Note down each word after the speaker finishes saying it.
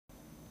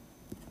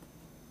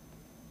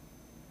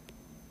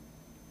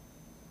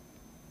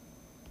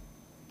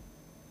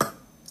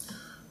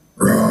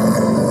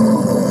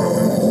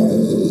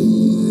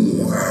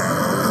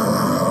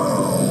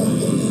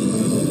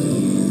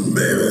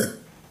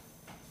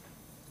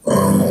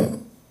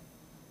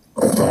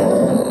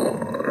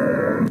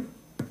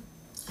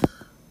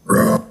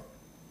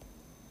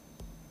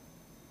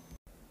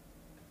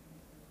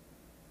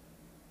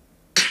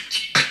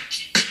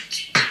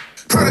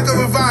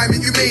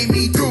environment you made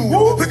me do.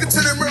 Look into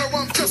the mirror,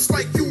 I'm just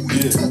like you.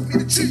 You taught me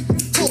to cheat,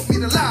 taught me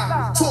to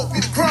lie, taught me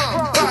to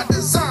crime by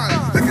design.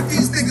 Look at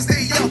these niggas,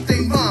 they out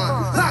they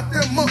mind. Lock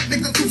them up,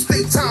 niggas lose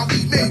their time.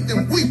 We made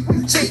them weep,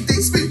 changed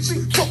their speech.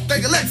 Fuck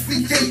they elect,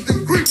 we gave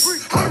them grief.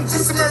 I'm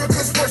just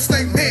America's worst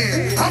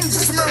nightmare. I'm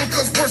just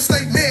America's worst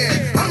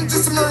nightmare. I'm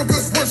just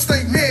America's worst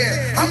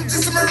nightmare. I'm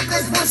just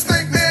America's worst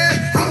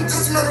nightmare. I'm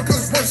just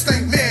America's worst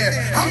nightmare.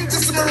 I'm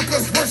just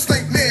America's worst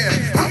nightmare.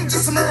 I'm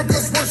just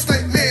America's worst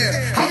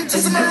nightmare. I'm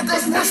just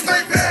America's worst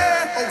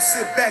nightmare. Oh,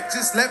 sit back,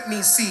 just let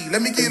me see.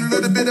 Let me get a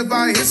little bit of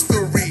our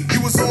history.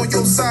 You was on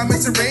your side,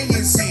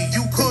 Mediterranean Sea.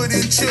 You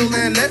couldn't chill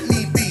and let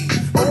me be.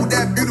 Oh,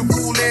 that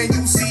beautiful land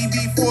you see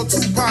before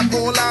Tupac,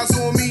 all eyes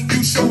on me.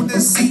 You showed the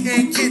seat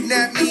and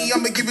kidnapped me.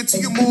 I'ma give it to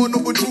you more, no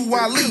but Drew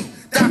Ali.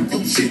 Dock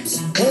your ships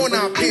on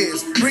our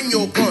piers. Bring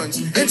your guns,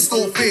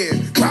 install fear.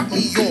 Drop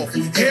me off,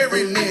 here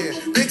and there.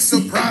 Big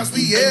surprise,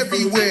 we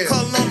everywhere.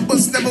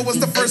 Columbus never was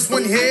the first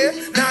one here.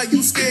 Now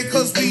you scared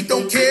cause we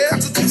don't care.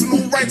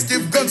 Constitutional rights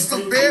give guns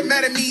to bear.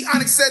 Mad at me,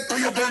 Onyx said, throw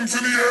your guns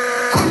in the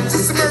air. I'm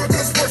just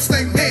America's worst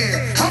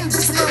nightmare. I'm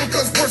just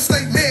America's worst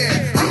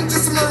nightmare. I'm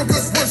just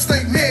America's worst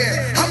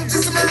nightmare. I'm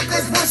just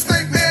America's worst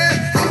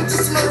nightmare. I'm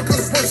just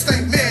America's worst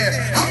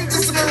nightmare. I'm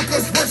just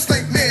America's worst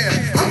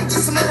nightmare. I'm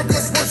just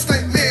America's worst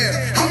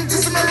nightmare. I'm just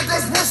America's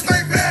worst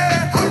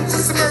nightmare. I'm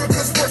just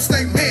America's worst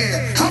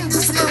nightmare. I'm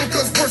just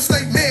America's worst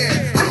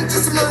nightmare. I'm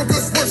just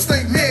America's worst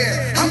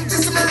nightmare. I'm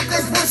just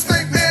America's worst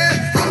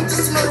nightmare. I'm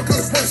just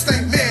America's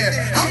worst nightmare.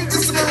 I'm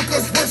just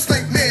America's worst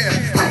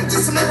nightmare. I'm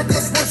just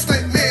America's worst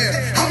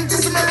nightmare. I'm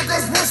just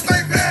America's worst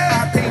nightmare.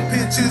 I paint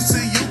pictures so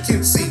you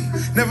can see.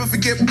 Never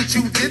forget what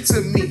you did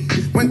to me.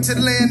 Went to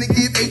the land and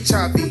give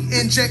HIV.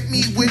 Inject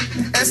me with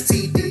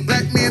STD.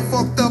 Black man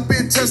fucked up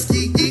in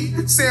Tuskegee.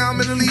 Say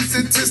I'm in the lead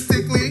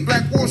statistically.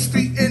 Black Wall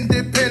Street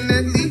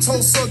independently.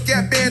 Tulsa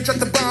Gap Band dropped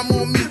the bomb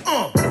on me.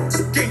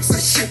 Gangsta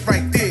shit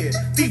right there.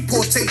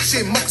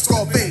 Deportation, Marcus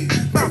Garvey,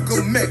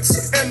 Malcolm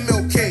X,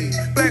 MLK.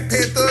 Black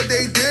Panther,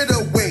 they did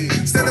away.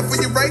 Stand up for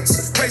your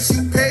rights, price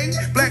you pay.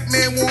 Black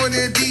man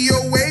wanted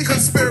DOA.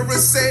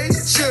 Conspiracy,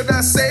 should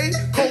I say?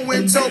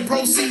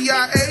 COINTELPRO,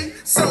 CIA.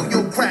 Sell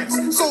your cracks,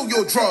 sold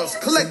your drugs,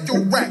 collect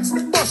your racks,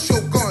 bust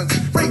your guns,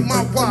 rape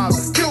my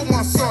wives, kill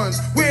my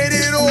sons. Where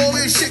did all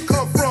this shit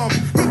come from?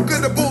 Look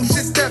at the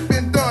bullshit that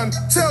been done.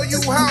 Tell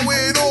you how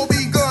it all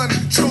begun.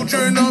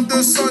 Children of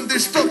the sun,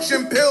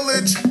 destruction,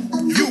 pillage.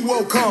 You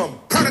will come.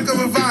 Product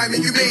of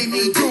environment you made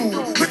me do.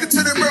 Look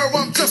into the mirror,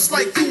 I'm just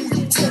like you.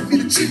 You taught me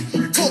to cheat,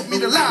 taught me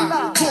to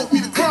lie, taught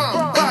me to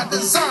crime by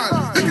design.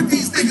 Look at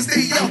these niggas,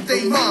 they out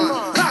they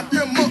mind. Lock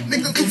them up,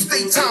 niggas lose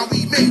they time.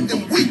 We made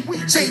them weak,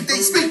 changed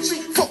they speech.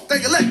 Fuck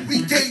they elect,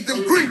 we gave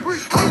them grief.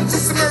 I'm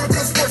just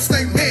America's worst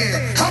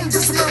nightmare. I'm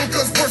just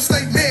America's worst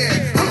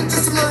nightmare. I'm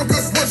just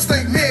America's worst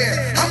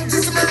nightmare. I'm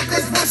just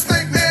America's worst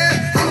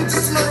nightmare. I'm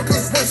just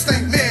America's worst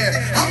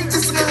nightmare. I'm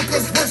just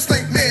America's worst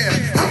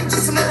nightmare. I'm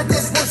just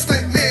America's worst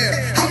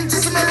nightmare. I'm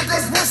just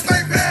America's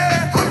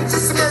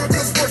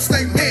worst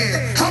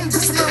nightmare. I'm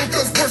just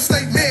America's worst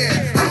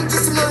nightmare. I'm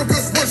just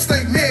America's worst nightmare. I'm just America's worst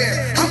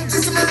nightmare. I'm just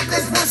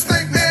America's worst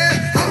nightmare.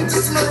 I'm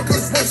just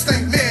America's worst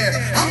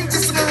nightmare. I'm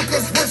just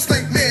America's worst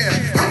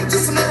nightmare. I'm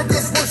just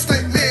America's worst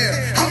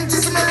nightmare. I'm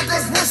just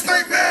America's worst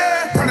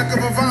nightmare. Product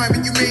of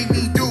environment you made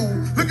me do.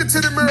 Look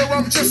into the mirror,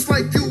 I'm just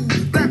like you.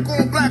 Black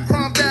on black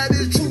crime, that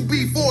is true.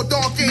 Before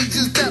dark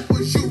ages, that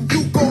was you.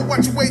 You go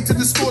watch your way to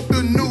distort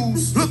the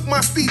news. Look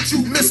my speech,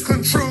 you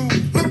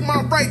misconstrued. Look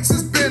my rights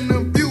has been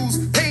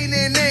abused. Pain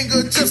and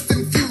anger just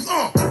infused.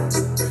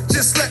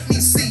 Just let me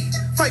see.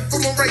 Fight for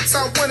my rights,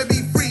 I wanna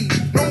be free.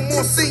 No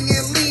more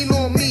singing, lean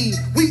on me.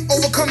 We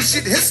overcome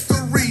shit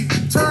history.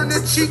 Turn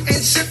the cheek,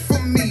 ain't shit for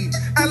me.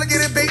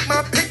 Alligator bait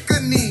my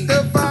pick-a-knee.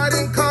 Divide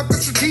and conquer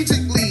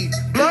strategically.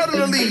 Blood on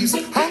the leaves,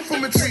 hung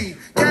from a tree.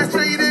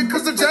 Castrated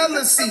cause of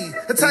jealousy.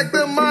 Attack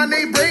the mind,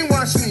 they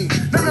brainwash me.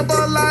 Nothing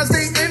but lies,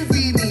 they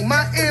envy me.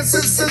 My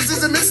ancestors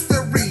is a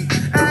mystery.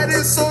 Add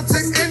insult to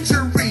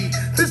injury.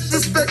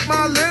 Disrespect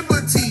my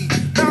liberty.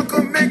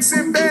 Malcolm X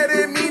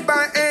embedded me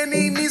by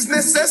any means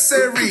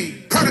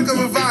necessary. Product of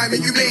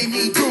environment you made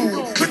me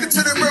do. Look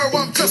into the mirror,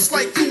 I'm just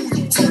like you.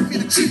 You taught me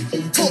to cheat,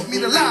 taught me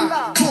to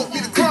lie, taught me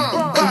to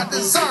crime by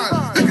design.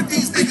 Look at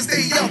these niggas,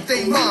 they out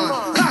they mind.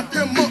 Lock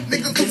them up,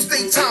 niggas lose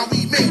they time.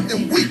 We made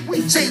them weak,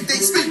 changed they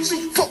speech.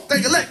 Fuck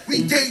they elect,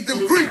 we gave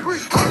them grief.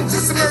 I'm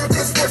just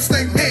America's worst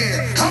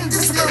nightmare. I'm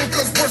just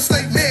America's worst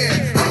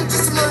nightmare. I'm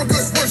just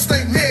America's worst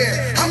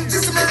nightmare. I'm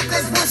just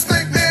America's worst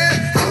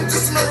nightmare. I'm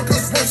just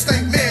America's worst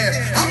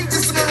nightmare. I'm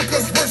just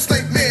America's worst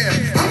nightmare.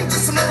 I'm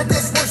just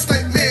America's worst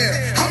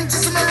nightmare. I'm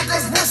just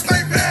America's worst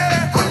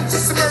nightmare. I'm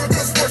just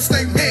America's worst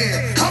nightmare.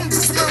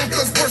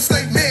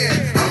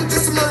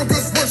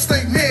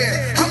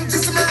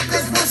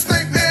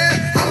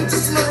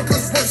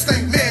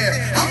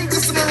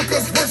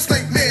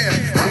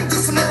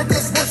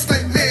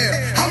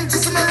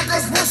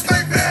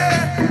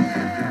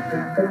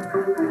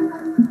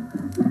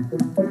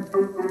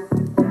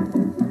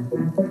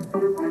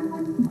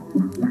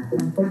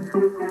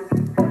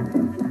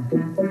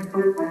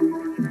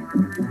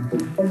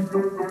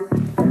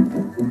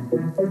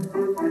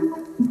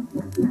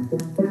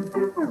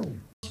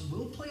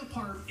 will play a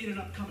part in an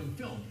upcoming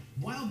film.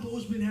 While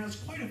Boseman has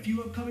quite a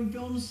few upcoming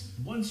films,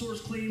 one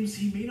source claims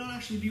he may not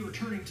actually be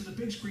returning to the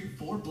big screen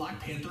for Black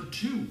Panther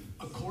 2,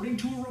 according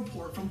to a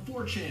report from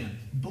 4chan.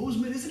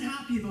 Boseman isn't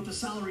happy about the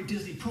salary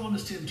Disney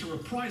promised him to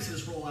reprise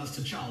his role as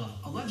T'Challa.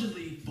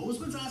 Allegedly,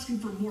 Boseman's asking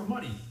for more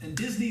money, and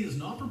Disney is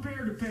not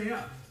prepared to pay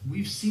up.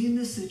 We've seen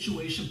this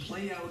situation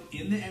play out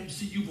in the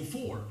MCU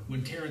before,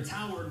 when Terrence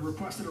Howard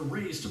requested a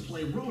raise to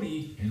play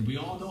Rhodey, and we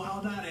all know how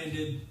that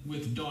ended,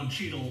 with Don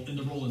Cheadle in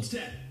the role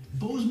instead.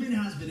 Boseman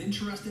has been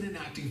interested in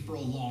acting for a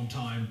long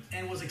time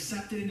and was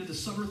accepted into the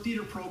summer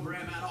theater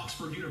program at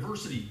Oxford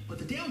University. But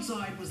the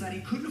downside was that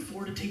he couldn't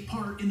afford to take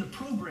part in the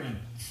program.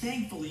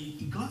 Thankfully,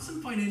 he got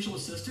some financial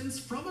assistance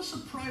from a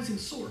surprising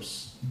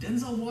source,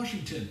 Denzel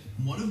Washington.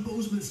 One of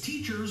Boseman's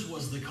teachers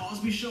was the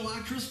Cosby Show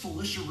actress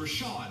Felicia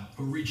Rashad,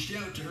 who reached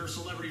out to her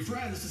celebrity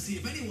friends to see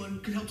if anyone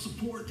could help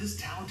support this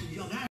talented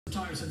young actor.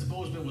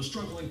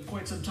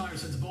 Quite some time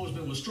since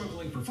Boseman was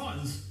struggling for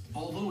funds.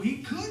 Although he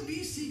could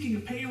be seeking a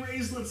pay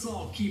raise, let's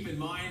all keep in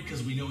mind,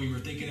 because we know we were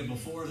thinking it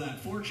before,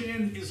 that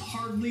 4chan is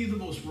hardly the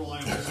most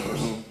reliable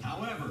source.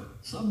 However,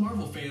 some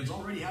Marvel fans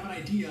already have an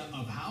idea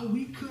of how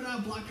we could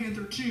have Black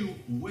Panther 2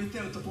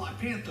 without the Black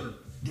Panther.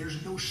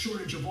 There's no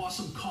shortage of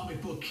awesome comic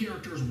book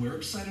characters we're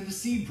excited to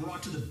see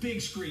brought to the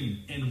big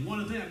screen, and one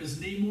of them is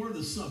Namor the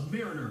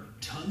Submariner.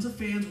 Tons of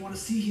fans want to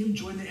see him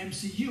join the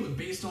MCU, and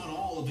based on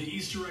all of the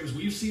Easter eggs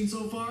we've seen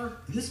so far,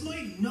 this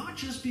might not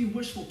just be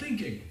wishful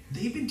thinking.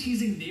 They've been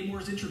teasing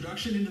Namor's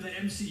introduction into the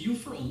MCU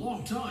for a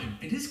long time,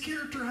 and his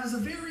character has a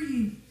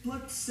very,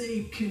 let's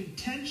say,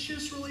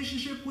 contentious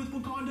relationship with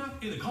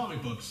Wakanda in the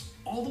comic books.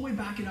 All the way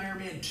back in Iron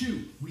Man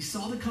 2, we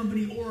saw the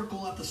company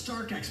Oracle at the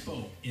Stark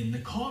Expo. In the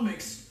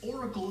comics,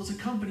 Oracle is a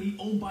company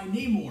owned by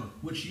Namor,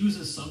 which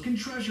uses sunken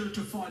treasure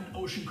to fund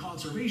ocean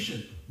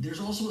conservation. There's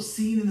also a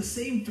scene in the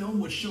same film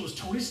which shows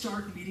Tony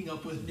Stark meeting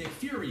up with Nick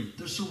Fury.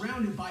 They're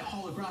surrounded by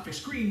holographic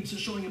screens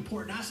showing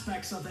important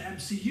aspects of the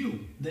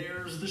MCU.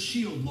 There's the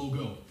SHIELD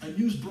logo, a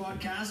news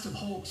broadcast of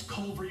Hulk's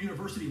Culver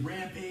University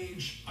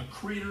rampage, a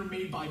crater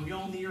made by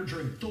Mjolnir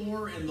during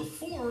Thor, and the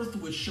fourth,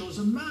 which shows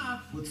a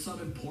map with some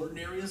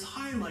important areas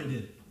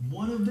highlighted.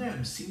 One of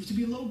them seems to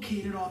be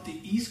located off the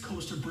east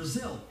coast of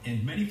Brazil,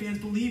 and many fans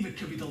believe it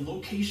could be the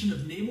location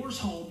of Namor's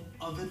home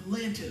of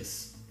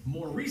Atlantis.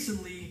 More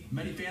recently,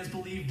 many fans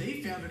believe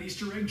they found an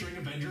Easter egg during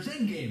Avengers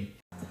Endgame.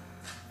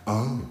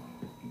 Oh.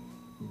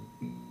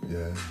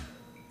 Yeah.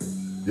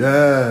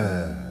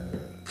 Yeah.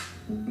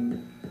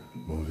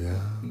 Muy bien.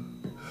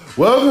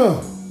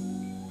 Welcome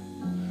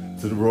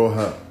to the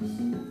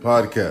rawhaaauuus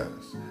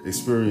podcast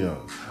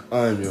experience.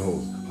 I am your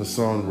host,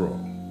 Hassan Raw.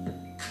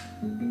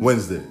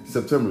 Wednesday,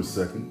 September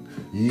 2nd,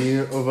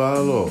 year of our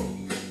Lord.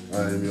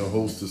 I am your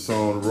host,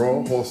 Hassan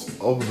Raw, host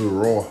of the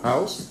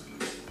rawhaaauuus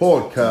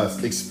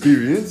podcast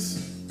experience.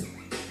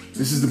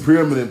 This is the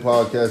preeminent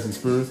podcast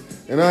experience,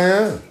 and I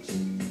am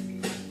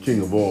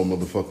king of all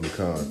motherfucking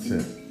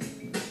content.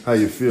 How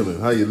you feeling?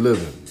 How you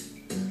living?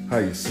 How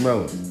you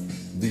smelling?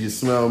 Do you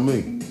smell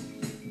me?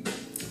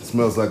 It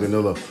smells like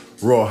another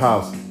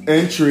rawhaaauuus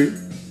entry.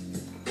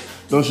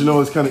 Don't you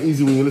know it's kind of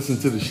easy when you listen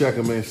to the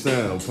Shaka Man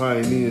sound,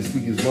 pioneering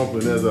speakers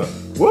bumping as a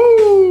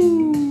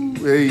woo,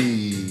 hey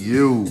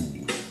you.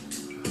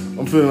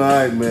 I'm feeling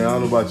alright, man. I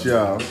don't know about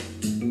y'all.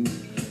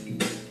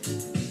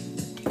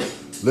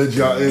 Let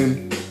y'all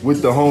in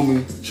with the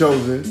homie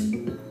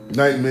Chosen.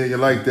 Nightmare, you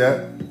like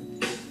that?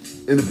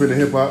 Independent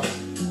hip hop.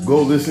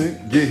 Go listen.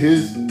 Get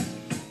his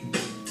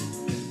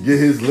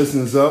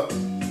listens up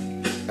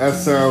at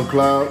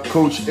SoundCloud.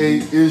 Coach A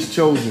is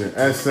Chosen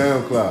at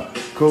SoundCloud.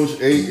 Coach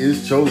A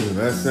is Chosen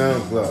at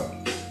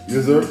SoundCloud.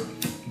 Yes, sir?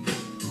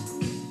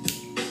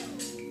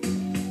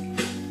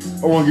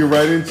 I want to get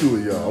right into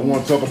it, y'all. I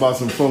want to talk about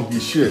some funky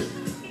shit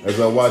as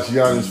I watch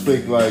Giannis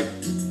fake like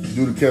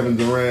do the Kevin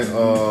Durant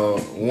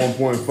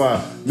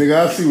 1.5. Nigga,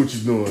 I see what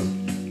you're doing.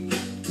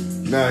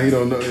 Nah, he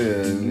don't know.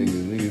 Yeah,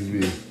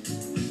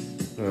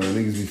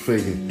 niggas be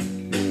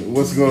faking.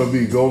 What's it gonna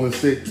be? Golden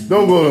State?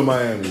 Don't go to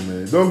Miami,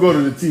 man. Don't go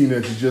to the team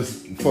that you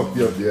just fucked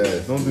you up the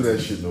ass. Don't do that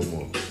shit no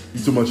more. You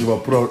too much of a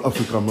proud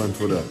African man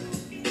for that.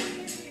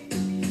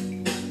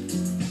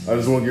 I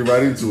just want to get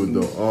right into it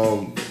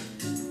though.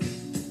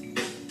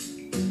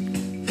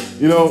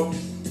 You know,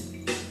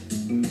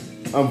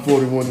 I'm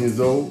 41 years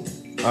old.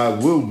 I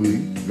will be,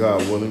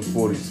 God willing,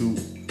 42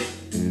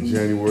 in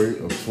January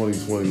of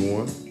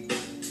 2021.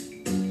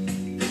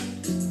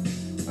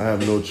 I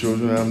have no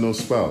children. I have no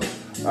spouse.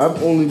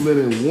 I've only been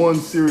in one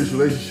serious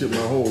relationship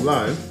my whole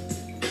life,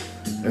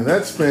 and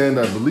that spanned,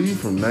 I believe,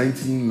 from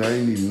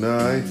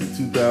 1999 to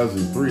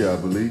 2003, I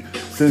believe.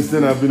 Since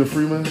then, I've been a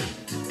free man.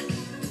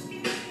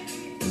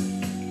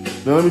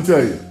 Now, let me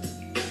tell you,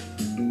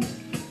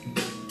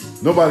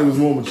 nobody was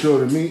more mature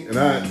than me, and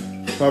I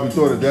probably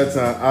thought at that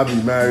time I'd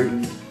be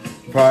married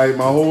probably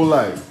my whole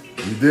life.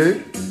 You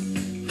dig?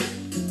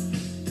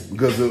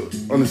 Because the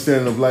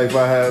understanding of life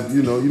I have,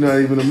 you know, you're not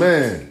even a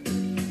man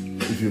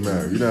if you're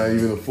married. You're not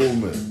even a full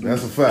man.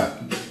 That's a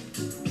fact.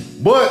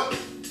 But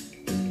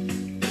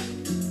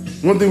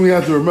One thing we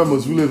have to remember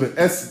is we live in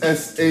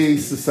SSA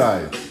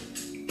society.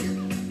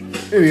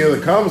 Any other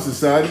common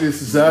society, this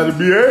society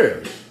be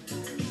ass.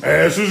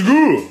 Ass is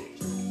good.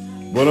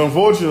 But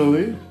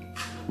unfortunately,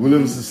 we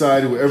live in a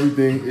society where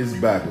everything is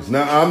backwards.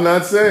 Now, I'm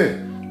not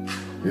saying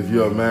if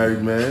you're a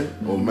married man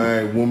or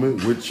married woman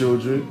with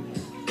children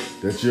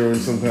that you're in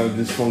some kind of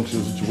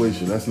dysfunctional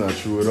situation. That's not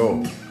true at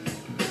all.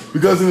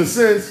 Because in a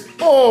sense,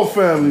 all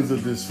families are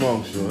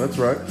dysfunctional. That's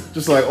right.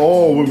 Just like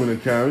all women are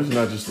Karens,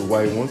 not just the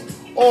white ones.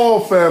 All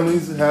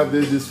families have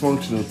their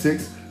dysfunctional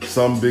tics.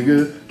 Some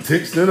bigger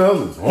tics than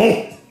others.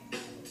 Oh.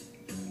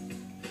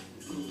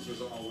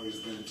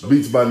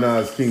 Beats by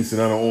Nas Kingston.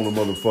 I don't own a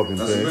motherfucking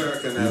That's thing.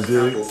 American as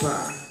apple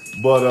pie.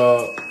 But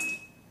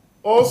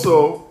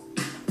also,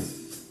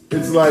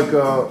 it's like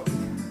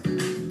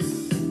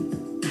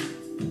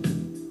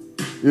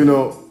you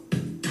know,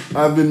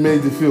 I've been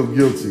made to feel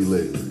guilty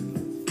lately.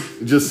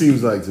 It just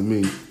seems like to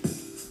me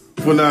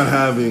for not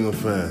having a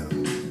family.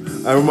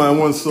 I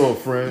once saw a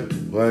friend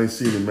who I ain't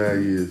seen in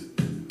mad years.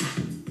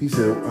 He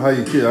said, "How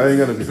you kid? I ain't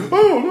got a kid."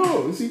 Oh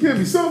no, you can't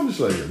be selfish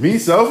like that. Me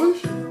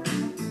selfish?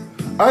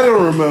 I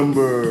don't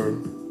remember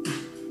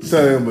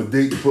setting up a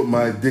date to put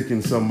my dick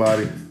in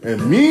somebody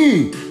and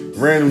me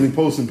randomly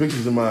posting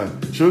pictures of my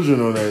children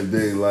on that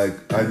day like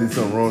I did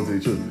something wrong to their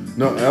children.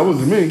 No, that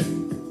wasn't me.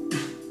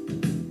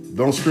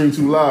 Don't scream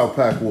too loud,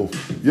 Pack Wolf.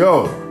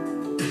 Yo,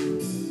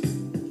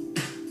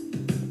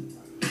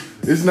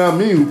 it's not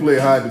me who play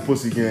hide the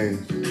pussy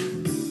games.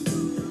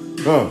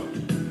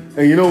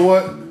 And you know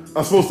what?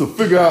 I'm supposed to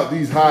figure out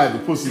these hide the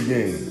pussy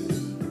games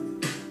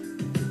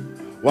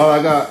while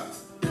I got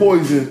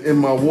poison in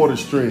my water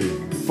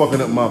stream,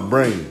 fucking up my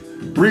brain.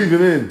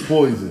 Breathing in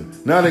poison.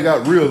 Now they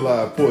got real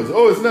live poison.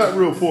 Oh, it's not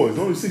real poison.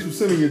 Only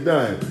 6% of you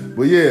dying.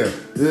 But yeah,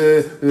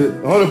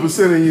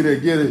 100% of you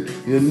that get it,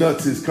 your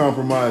nuts is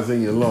compromised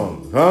in your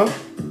lungs. Huh?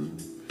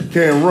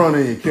 Can't run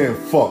and you can't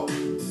fuck.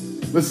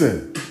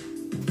 Listen.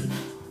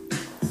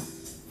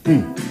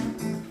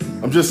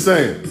 I'm just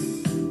saying.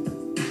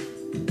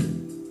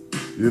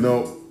 You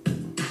know,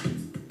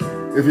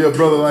 if you're a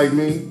brother like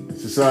me,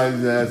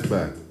 society's ass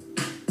back.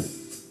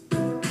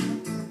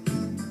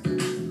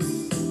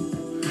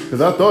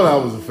 Because I thought I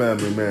was a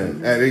family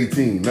man at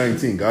 18,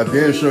 19. God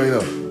damn sure ain't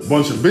a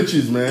bunch of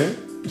bitches, man.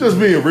 Just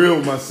being real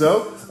with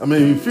myself. I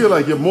mean, you feel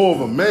like you're more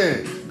of a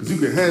man because you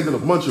can handle a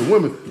bunch of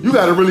women. You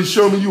got to really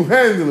show me you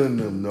handling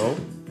them, no?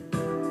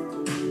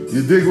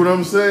 You dig what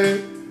I'm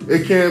saying?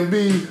 It can't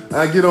be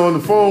I get on the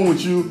phone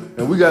with you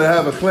and we got to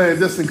have a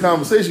clandestine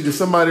conversation because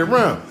somebody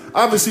around.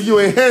 Obviously, you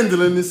ain't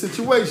handling this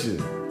situation.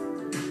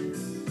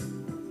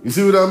 You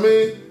see what I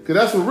mean? Because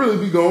that's what really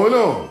be going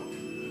on.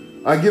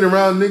 I get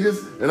around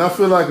niggas and I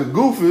feel like a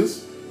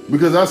goofus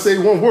because I say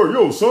one word.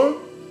 Yo, son,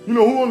 you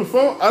know who on the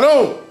phone? I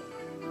don't.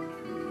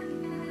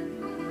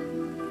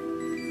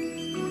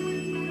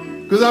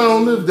 Because I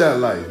don't live that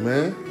life,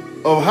 man,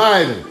 of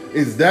hiding.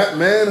 Is that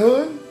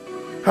manhood?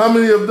 How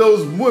many of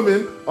those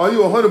women are you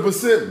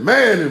 100%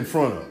 man in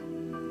front of?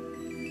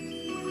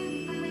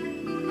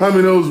 How many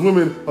of those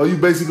women are you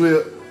basically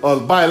a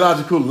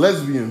biological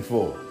lesbian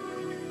for?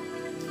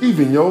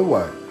 Even your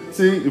wife.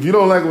 See, if you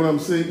don't like what I'm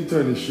saying, you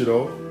turn this shit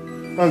off.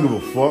 I don't give a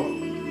fuck.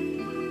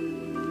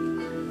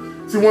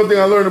 See, one thing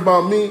I learned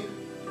about me,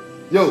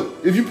 yo,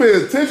 if you pay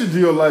attention to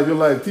your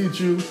life teach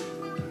you.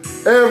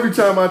 Every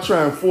time I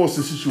try and force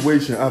a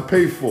situation, I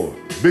pay for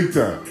it. Big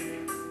time.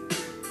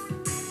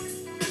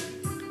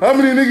 How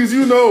many niggas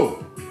you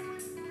know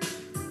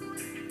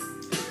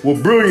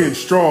were brilliant,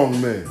 strong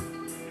men?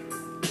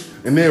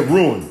 And they're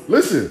ruined.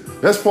 Listen,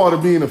 that's part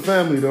of being a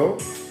family, though.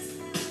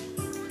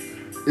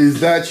 Is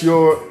that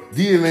your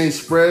DNA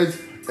spreads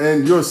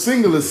and your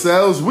singular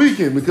cells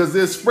weaken because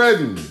they're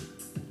spreading.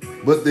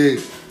 But they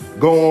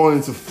go on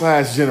into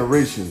fast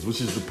generations, which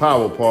is the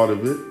power part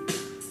of it.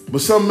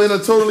 But some men are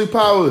totally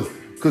powerless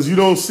because you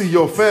don't see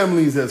your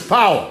families as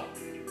power.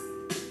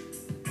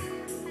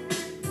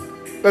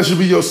 That should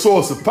be your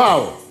source of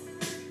power.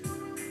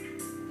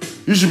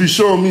 You should be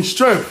showing me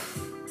strength.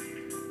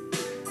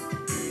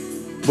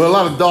 But a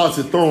lot of darts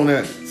are thrown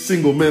at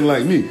single men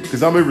like me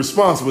because I'm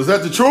irresponsible. Is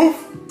that the truth?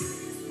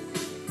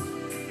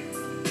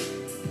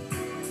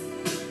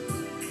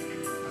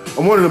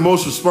 I'm one of the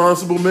most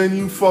responsible men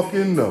you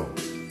fucking know.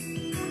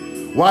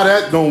 Why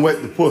that don't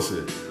wet the pussy?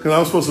 Because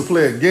I'm supposed to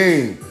play a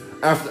game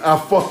after I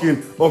fucking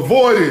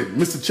avoided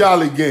Mr.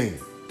 Charlie game.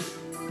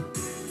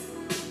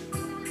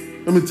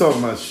 Let me talk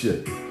my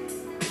shit.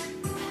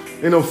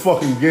 Ain't no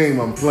fucking game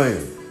I'm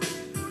playing.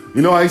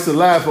 You know, I used to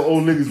laugh at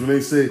old niggas when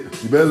they say,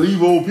 you better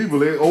leave old people,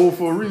 they old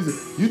for a reason.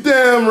 You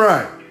damn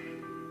right.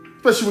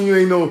 Especially when you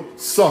ain't no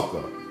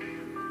sucker.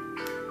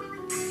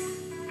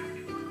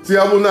 See,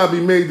 I will not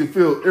be made to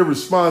feel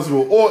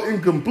irresponsible or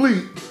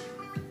incomplete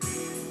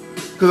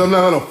because I'm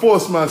not gonna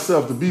force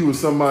myself to be with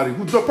somebody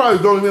who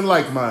probably don't even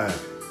like my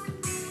ass.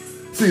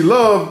 See,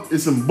 love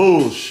is some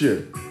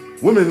bullshit.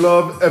 Women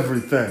love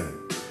everything.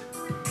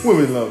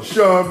 Women love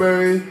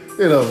strawberries,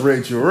 they love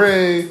Rachel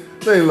Ray,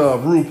 they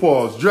love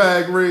RuPaul's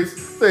Drag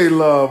Race, they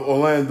love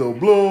Orlando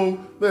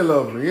Bloom, they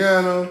love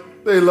Rihanna,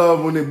 They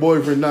love when their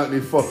boyfriend knock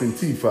their fucking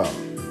teeth out.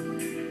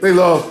 They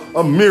love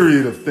a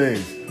myriad of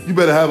things. You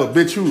better have a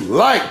bitch who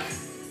like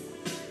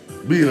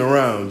being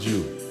around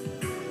you.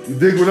 You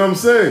dig what I'm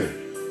saying?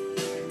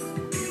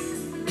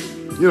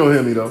 You don't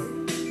hear me though.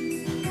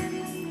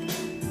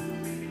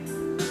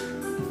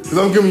 Because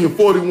I'm giving you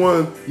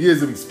 41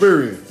 years of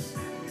experience.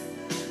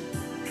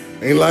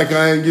 Ain't like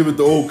I ain't give it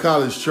the old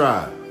college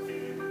try.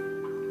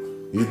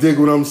 You dig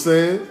what I'm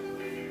saying?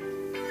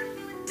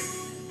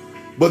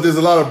 But there's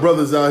a lot of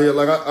brothers out here,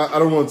 like I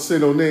don't want to say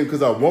no name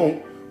because I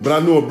won't, but I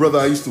knew a brother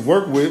I used to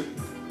work with.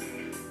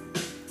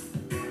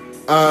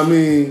 I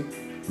mean,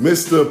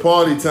 Mr.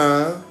 Party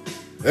Time,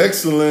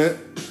 excellent,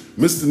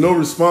 Mr. No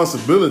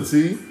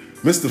Responsibility,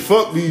 Mr.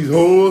 Fuck these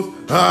hoes,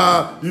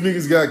 you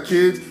niggas got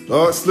kids,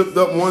 slipped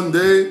up one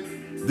day,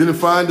 didn't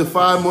find it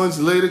 5 months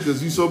later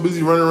because you so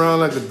busy running around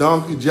like a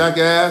donkey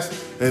jackass,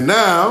 and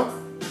now,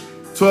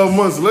 12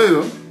 months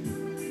later,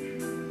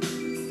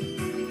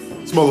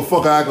 this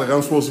motherfucker act like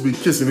I'm supposed to be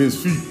kissing his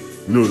feet.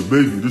 You know, the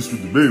baby, this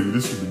with the baby,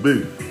 this with the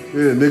baby.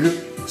 Yeah,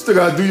 nigga, still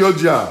gotta do your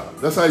job.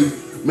 That's how you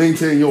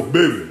maintain your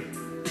baby.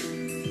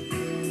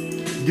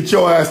 Get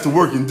your ass to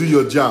work and do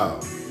your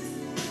job.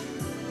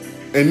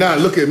 And not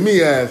look at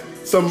me as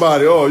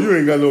somebody, oh, you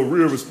ain't got no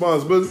real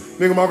responsibility.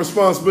 Nigga, my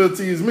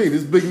responsibility is me.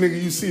 This big nigga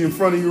you see in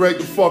front of you right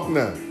the fuck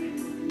now.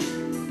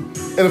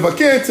 And if I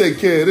can't take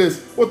care of this,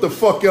 what the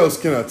fuck else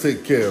can I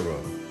take care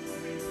of?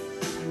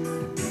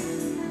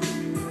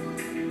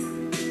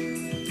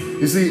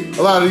 You see,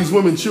 a lot of these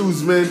women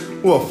choose men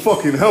who are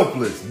fucking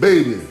helpless.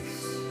 Babies.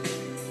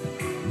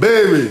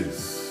 Babies.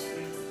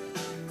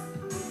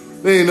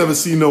 They ain't never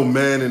seen no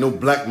man and no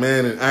black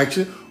man in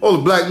action. All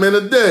the black men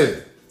are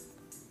dead.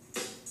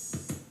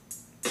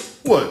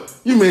 What?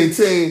 You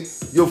maintain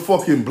your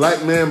fucking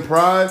black man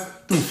pride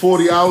through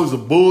 40 hours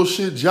of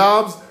bullshit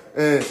jobs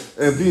and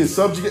being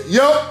subject?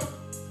 Yup.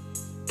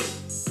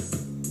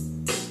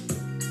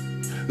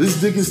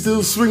 This dick is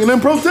still swinging and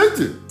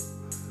protected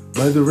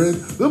by the red,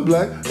 the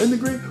black, and the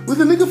gray with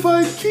the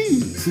nigga-fied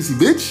keys, sissy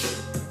bitch.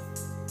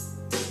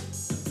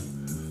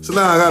 So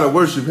now I gotta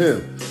worship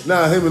him.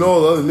 Now him and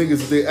all the other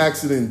niggas with their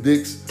accident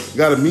dicks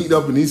gotta meet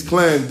up in these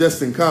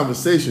clandestine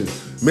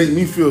conversations. Make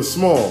me feel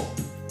small.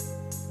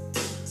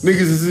 Niggas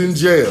is in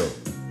jail.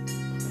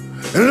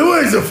 And the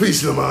ways of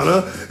feast of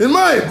honor, in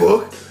my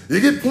book,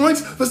 you get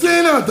points for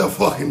staying out the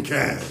fucking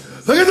can.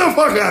 So get the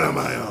fuck out of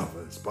my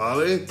office,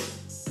 Polly.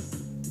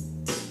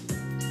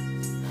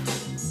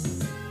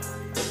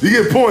 You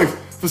get points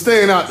for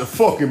staying out the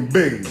fucking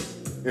bin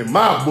in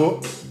my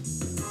book.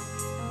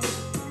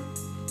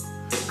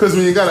 Because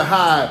when you gotta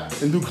hide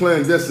and do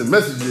clandestine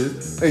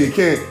messages and you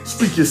can't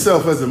speak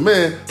yourself as a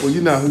man, well,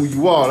 you're not who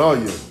you are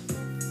you?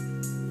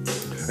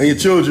 And your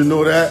children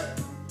know that.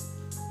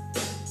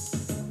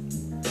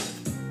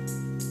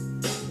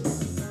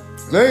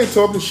 And I ain't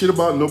talking shit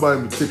about nobody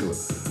in particular.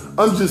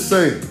 I'm just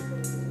saying.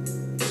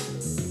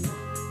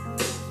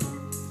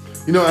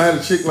 You know, I had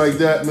a chick like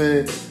that,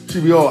 man. She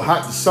be all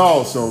hot to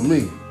sauce on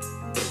me.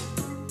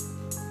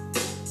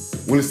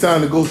 When it's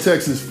time to go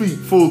Texas Pete,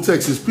 full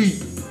Texas Pete,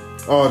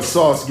 the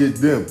sauce get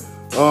dim.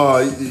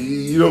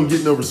 You don't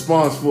get no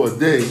response for a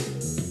day.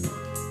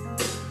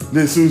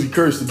 Then as soon as you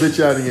curse the bitch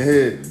out in your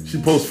head, she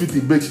posts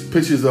 50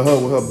 pictures of her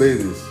with her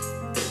babies.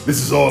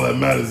 This is all that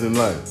matters in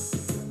life.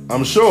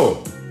 I'm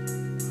sure.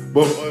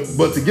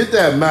 But to get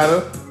that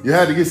matter, you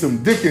had to get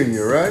some dick in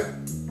you, right?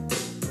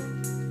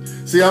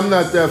 See, I'm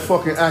not that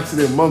fucking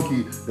accident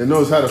monkey that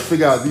knows how to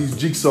figure out these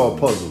jigsaw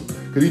puzzles.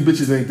 Because these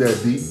bitches ain't that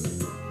deep.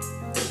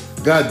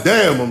 God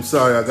damn, I'm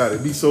sorry I got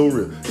it. Be so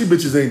real. These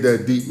bitches ain't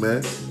that deep,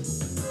 man.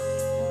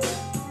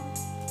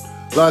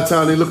 A lot of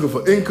times they looking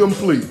for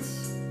incompletes.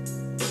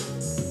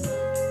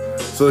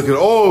 So they can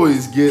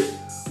always get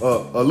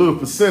a little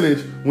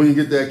percentage when you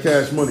get that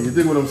cash money. You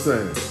dig what I'm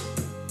saying?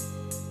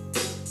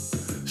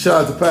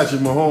 Shout out to Patrick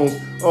Mahomes.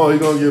 Oh, he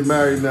gonna get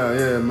married now.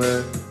 Yeah,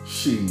 man.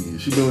 She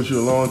been with you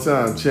a long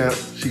time, champ.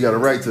 She got a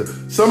right to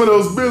some of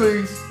those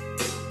billies.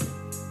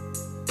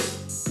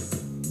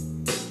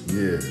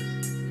 Yeah.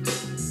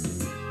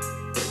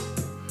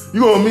 You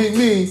gonna meet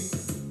me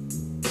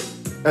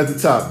at the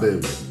top,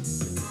 baby.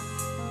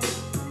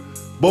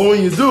 But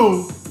when you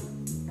do,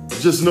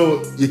 just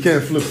know you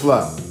can't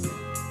flip-flop.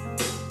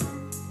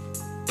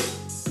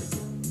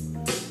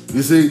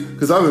 You see,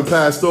 because I've been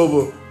passed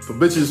over for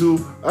bitches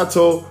who I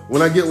told,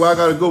 when I get where I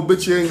gotta go,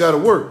 bitch, you ain't gotta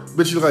work.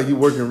 Bitch, you look like you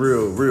working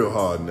real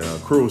hard now.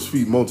 Crow's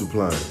feet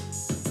multiplying.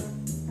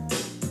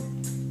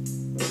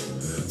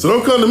 So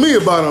don't come to me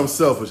about I'm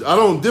selfish. I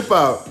don't dip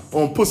out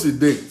on pussy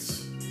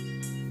dicks.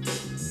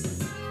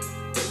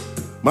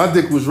 My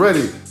dick was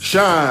ready,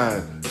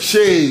 shine,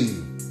 shaved,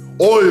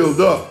 oiled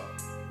up,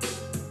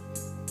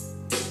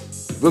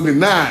 looking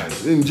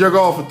nice. Didn't jerk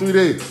off for 3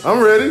 days. I'm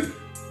ready.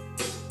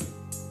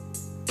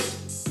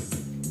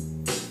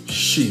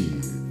 Shit.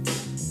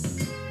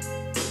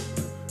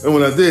 And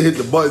when I did hit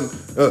the button,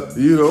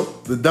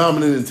 the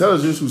dominant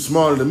intelligence who's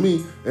smarter than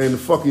me and the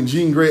fucking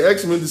Jean Grey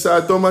X-Men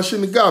decided to throw my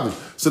shit in the garbage.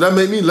 So that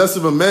made me less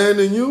of a man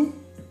than you?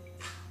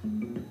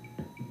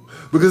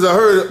 Because I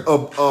heard a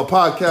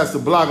podcast, a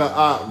blogger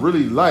I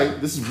really like.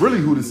 This is really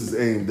who this is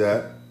aimed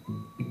at,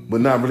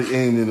 but not really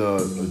aimed in a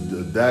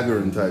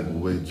dagger type of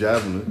way,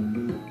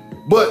 javelin.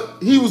 But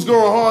he was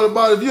going hard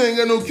about it. If you ain't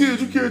got no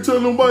kids, you can't tell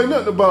nobody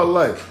nothing about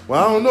life.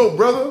 Well, I don't know,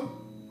 brother.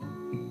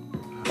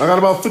 I got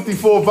about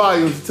 54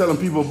 volumes telling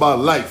people about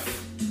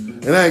life.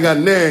 And I ain't got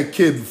nan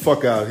kid the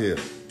fuck out here.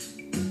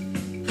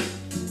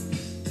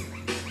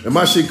 And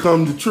my shit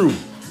come to true.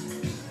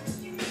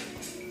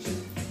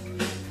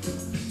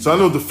 So I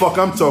know what the fuck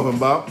I'm talking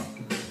about.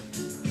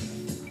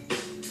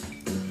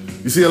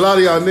 You see, a lot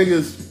of y'all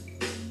niggas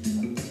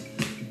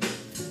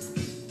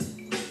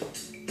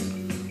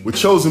were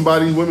chosen by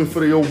these women for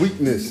their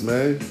weakness,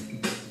 man.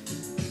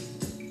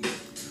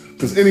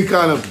 Because any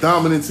kind of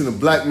dominance in a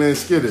black man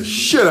scared the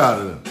shit out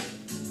of them.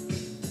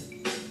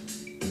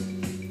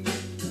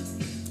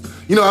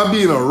 You know, I'd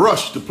be in a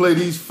rush to play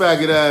these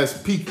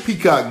faggot-ass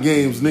peacock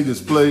games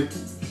niggas play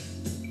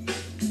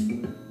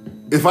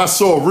if I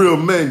saw real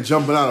men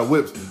jumping out of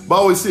whips. But I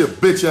always see a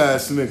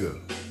bitch-ass nigga.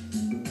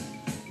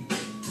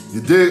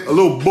 You dig? A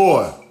little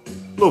boy.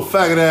 A little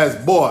faggot-ass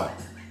boy.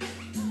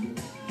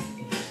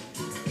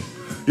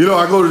 You know,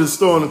 I go to the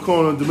store in the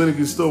corner,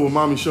 Dominican store where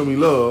mommy show me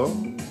love.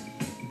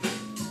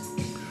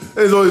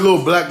 There's always a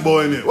little black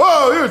boy in there.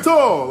 Whoa, you're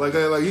tall. Like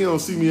he don't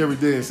see me every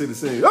day and say the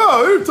same.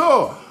 Oh, you're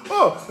tall.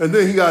 Oh, and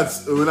then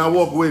when I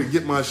walk away to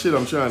get my shit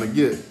I'm trying to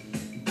get,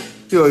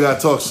 he always got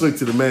to talk slick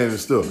to the man and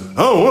stuff.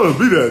 I don't want to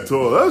be that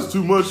tall. That's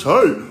too much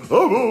height.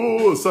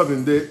 Oh,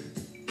 sucking dick.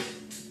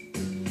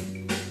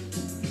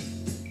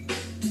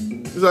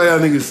 This is how y'all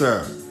niggas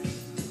sound.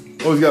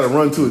 Always got to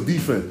run to a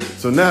defense.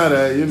 So now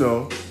that, you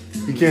know,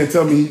 he can't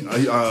tell me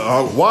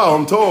wow,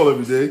 I'm tall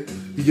every day.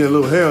 He getting a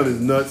little hair on his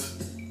nuts.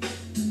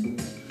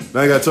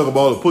 Now I got to talk about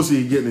all the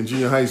pussy he getting in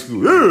junior high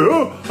school.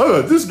 Yeah, I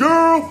got this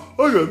girl.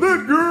 I got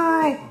that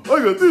girl.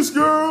 I got this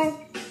girl.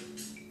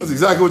 That's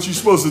exactly what you're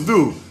supposed to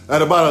do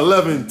at about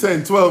 11,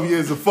 10, 12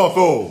 years of fuck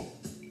old.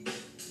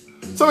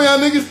 Some of y'all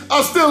niggas,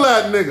 I'm still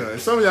that nigga.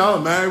 And some of y'all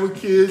are married with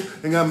kids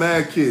and got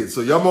mad kids.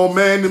 So y'all more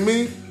man than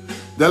me.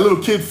 That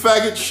little kid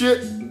faggot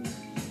shit.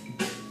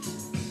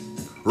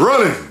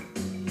 Running.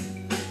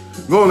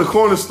 Go in the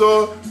corner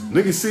store.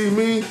 Nigga see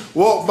me,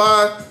 walk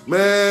by,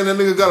 man, that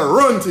nigga gotta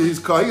run to his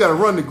car. He gotta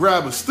run to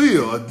grab a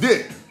steel, a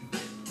dick,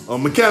 a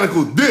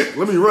mechanical dick.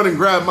 Let me run and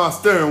grab my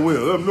steering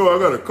wheel. Let him know I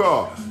got a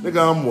car.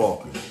 Nigga, I'm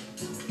walking.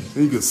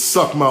 And you can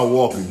suck my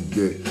walking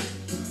dick.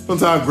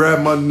 Sometimes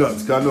grab my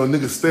nuts, cause I know a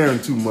nigga staring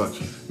too much.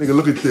 Nigga,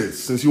 look at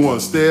this. Since you wanna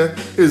stare,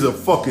 here's a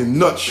fucking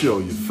nut show,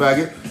 you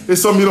faggot.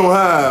 Here's something you don't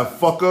have,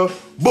 fucker.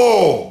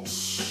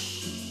 Balls.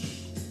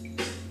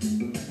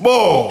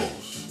 Balls.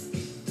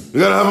 You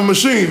gotta have a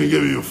machine to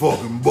give you your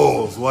fucking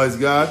balls, wise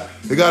guy.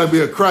 It gotta be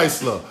a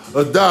Chrysler,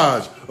 a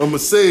Dodge, a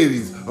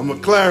Mercedes, a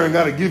McLaren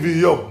gotta give you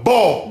your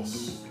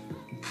balls.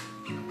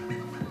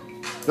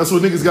 That's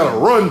what niggas gotta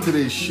run to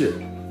this shit.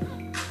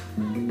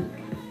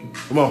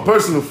 My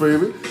personal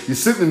favorite, you're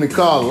sitting in the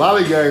car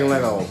lollygagging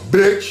like a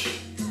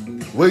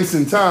bitch,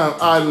 wasting time,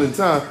 idling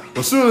time.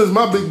 As soon as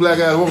my big black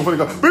ass walking in front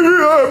of the car, baby,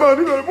 all right, man,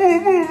 you gotta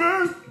move,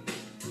 man.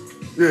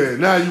 Yeah,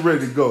 now you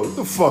ready to go. Get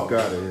the fuck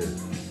out of here.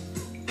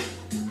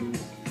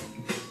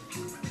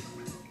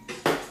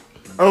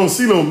 I don't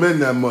see no men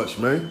that much,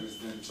 man.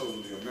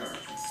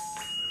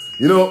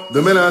 You know,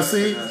 the men I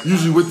see,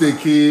 usually with their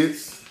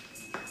kids.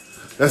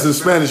 That's in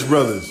Spanish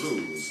brothers.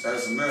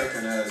 As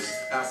American as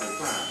apple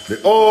pie.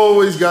 They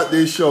always got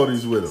their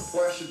shorties with them.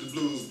 Why should the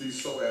blues be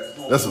so at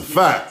home? That's a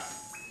fact.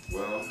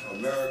 Well,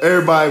 America.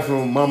 Everybody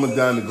from mama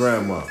down to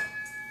grandma.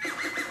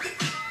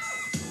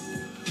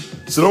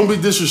 So don't be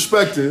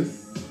disrespecting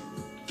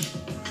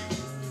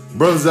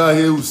brothers out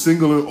here who's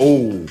single and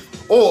old.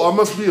 Oh, I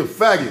must be a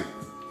faggot.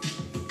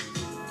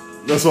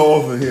 That's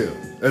all often here.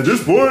 At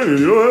this point, if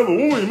you don't have a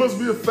woman, you must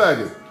be a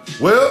faggot.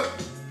 Well,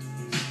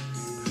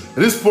 at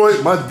this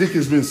point, my dick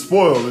has been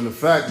spoiled in the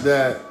fact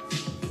that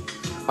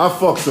I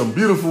fucked some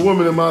beautiful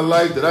women in my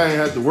life that I ain't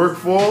had to work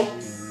for,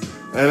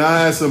 and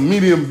I had some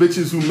medium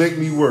bitches who make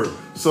me work.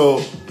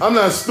 So I'm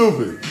not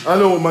stupid. I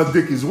know what my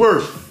dick is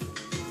worth.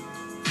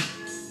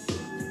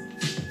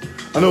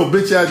 I know a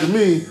bitch after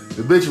me,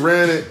 the bitch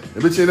ran it, the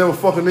bitch ain't never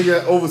fuck a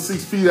nigga over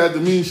 6 feet after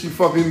me, she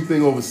fuck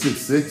anything over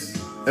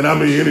 6'6", and I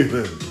mean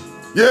anything.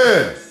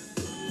 Yeah.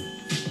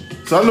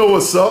 So I know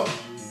what's up.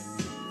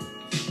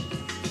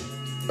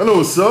 I know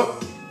what's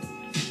up.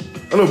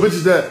 I know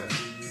bitches that,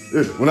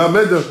 when I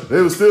met them, they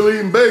were still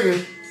eating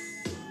bacon.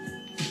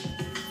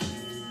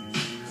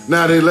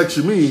 Now they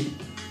lecture me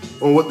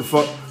on what the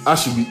fuck I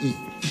should be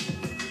eating.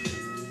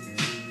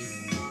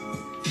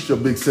 It's your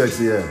big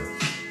sexy ass.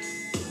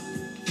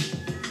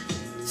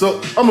 So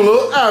I'm a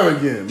little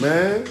arrogant,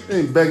 man.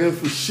 Ain't begging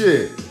for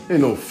shit.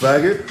 Ain't no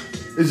faggot.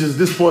 It's just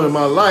this point in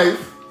my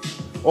life,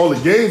 all the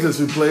games that's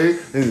been played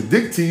and the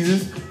dick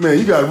teases, man,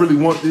 you gotta really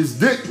want this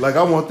dick like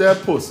I want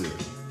that pussy.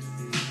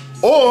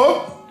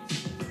 Or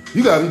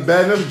you gotta be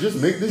bad enough to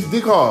just make this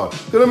dick hard.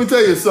 Cause let me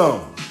tell you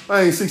something.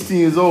 I ain't 16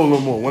 years old no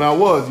more. When I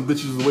was, you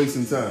bitches was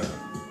wasting time.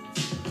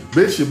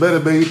 Bitch, you better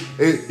be,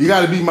 you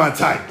gotta be my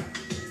type.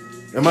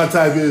 And my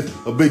type is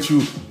a bitch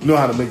who know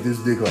how to make this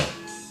dick up.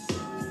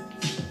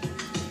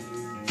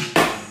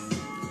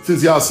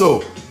 Since y'all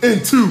so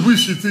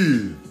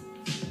intuitive.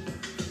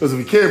 Because if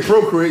you can't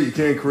procreate, you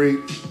can't create.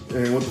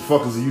 And what the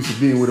fuck is the use of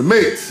being with a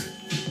mate?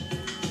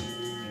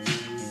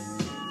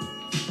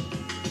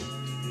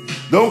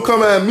 Don't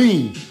come at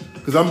me,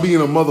 because I'm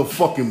being a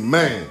motherfucking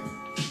man.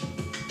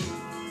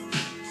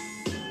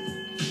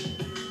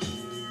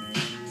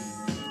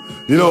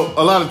 You know,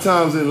 a lot of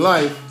times in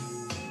life,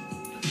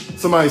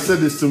 somebody said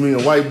this to me,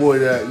 a white boy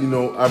that, you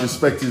know, I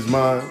respect his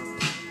mind.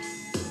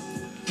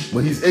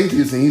 But he's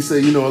atheist, and he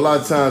said, you know, a lot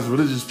of times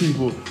religious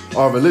people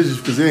are religious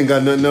because they ain't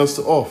got nothing else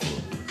to offer.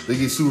 They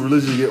get super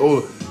religious, they get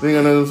older, they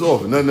ain't got nothing else to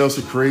offer, nothing else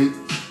to create.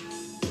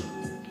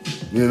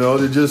 You know,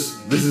 they're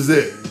just, this is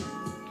it.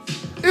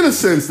 In a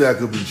sense, that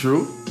could be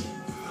true.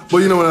 But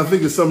you know, when I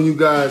think of some of you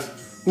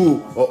guys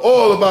who are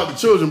all about the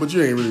children, but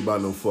you ain't really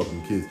about no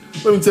fucking kids.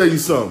 Let me tell you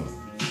something.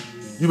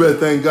 You better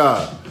thank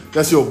God.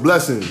 That's your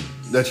blessing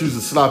that you's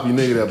a sloppy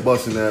nigga that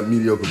busting that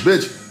mediocre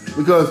bitch.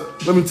 Because,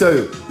 let me tell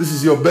you, this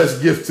is your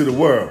best gift to the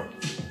world.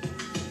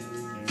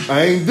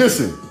 I ain't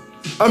dissing.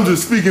 I'm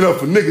just speaking up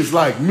for niggas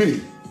like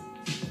me.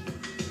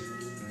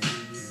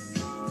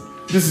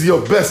 This is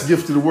your best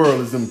gift to the world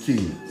is them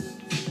kids.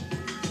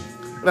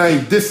 And I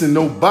ain't dissing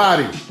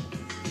nobody.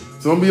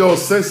 So don't be all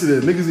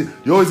sensitive.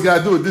 Niggas, you always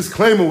gotta do a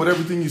disclaimer with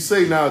everything you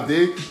say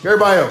nowadays.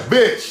 Everybody a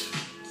bitch.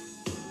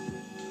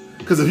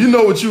 Because if you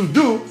know what you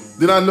do,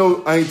 then I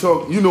know I ain't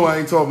talking, you know I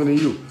ain't talking to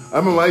you. I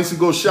remember I used to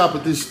go shop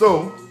at this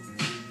store.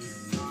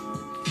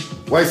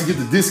 I used to get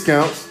the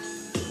discounts.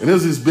 And there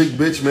was this big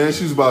bitch, man.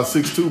 She was about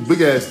 6'2",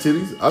 big ass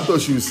titties. I thought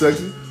she was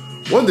sexy.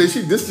 One day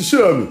she dissed the shit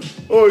out of me.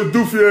 Oh, you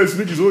doofy ass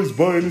niggas always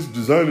buying this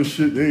designer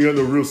shit. They ain't got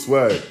no real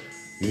swag.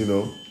 You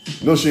know?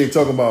 No, she ain't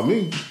talking about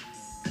me.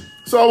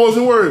 So I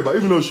wasn't worried about it,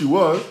 even though she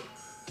was.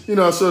 You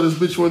know, I saw this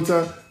bitch one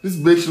time. This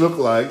bitch looked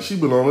like she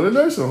belonged in a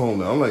nursing home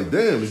now. I'm like,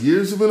 damn, the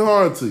years have been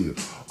hard to you.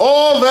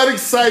 All that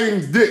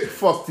exciting dick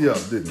fucked you up,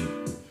 didn't it?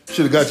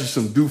 Should have got you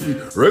some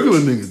doofy regular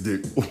nigga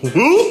dick.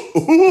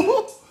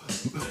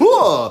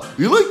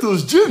 You like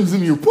those gems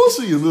in your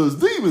pussy and those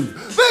demons.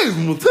 They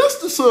will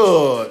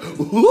testicide.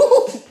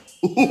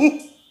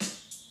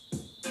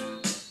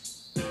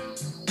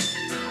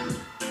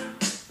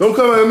 Don't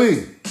come at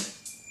me.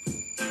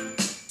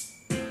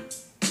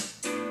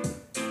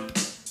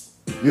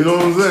 You know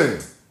what I'm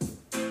saying?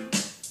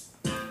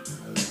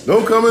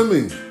 Don't come at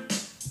me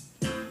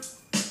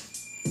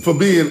for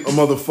being a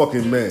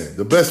motherfucking man.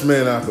 The best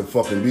man I could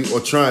fucking be or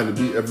trying to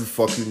be every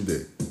fucking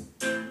day.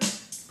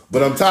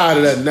 But I'm tired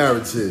of that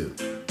narrative.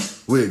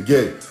 We're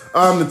gay.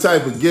 I'm the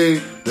type of gay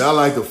that I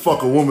like to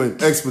fuck a woman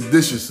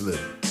expeditiously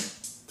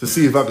to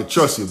see if I can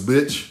trust you,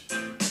 bitch.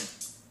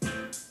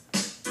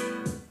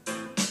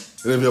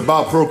 And if you're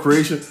about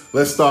procreation,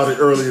 let's start it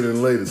earlier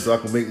than later so I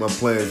can make my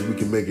plans and we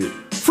can make it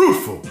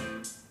fruitful.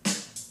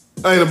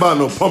 I ain't about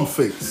no pump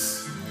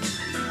fakes.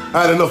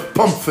 I had enough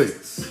pump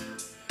fakes.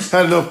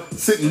 Had enough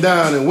sitting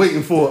down and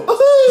waiting for,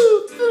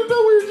 oh, didn't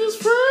know we were just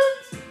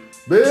friends?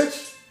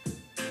 Bitch.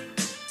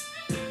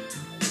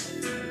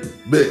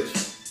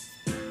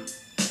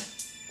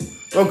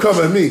 Don't come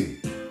at me.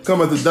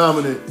 Come at the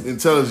dominant,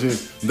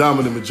 intelligent,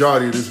 dominant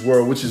majority of this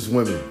world, which is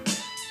women.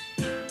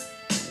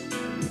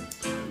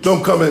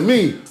 Don't come at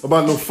me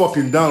about no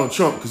fucking Donald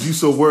Trump because you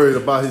so worried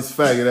about his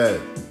faggot ass.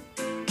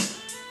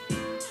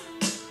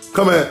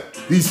 Come at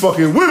these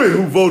fucking women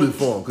who voted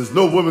for him because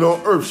no woman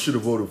on earth should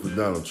have voted for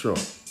Donald Trump.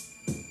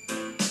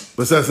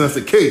 But that's not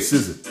the case,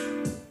 is it?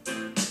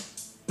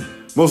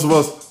 Most of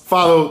us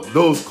follow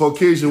those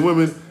Caucasian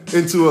women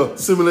into a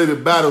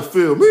simulated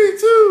battlefield. Me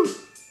too.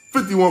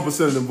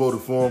 51% of them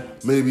voted for him,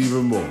 maybe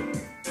even more.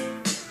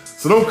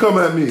 So don't come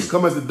at me.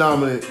 Come at the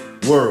dominant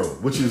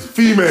world, which is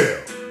female.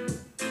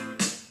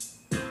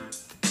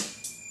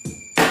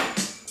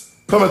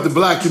 Come at the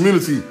black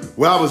community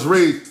where I was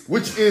raised,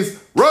 which is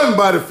run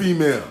by the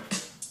female.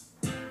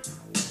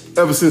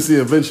 Ever since the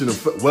invention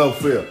of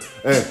welfare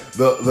and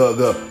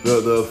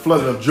the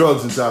flooding of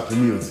drugs into our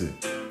community.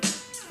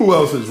 Who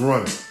else is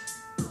running?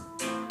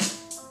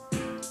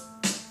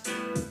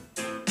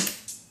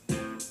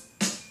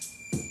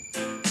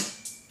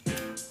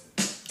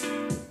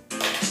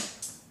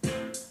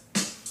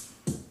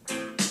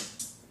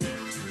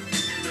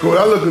 When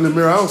I look in the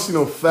mirror, I don't see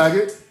no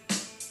faggot.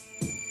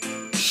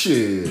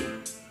 Shit.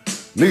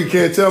 Nigga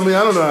can't tell me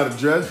I don't know how to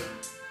dress.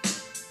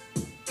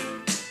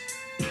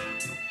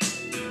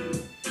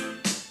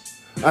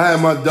 I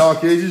had my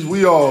dark ages.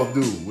 We all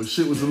do. When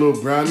shit was a little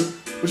grimy.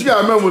 But you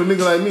gotta remember with a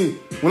nigga like me,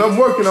 when I'm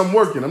working, I'm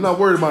working. I'm not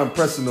worried about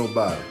impressing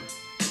nobody.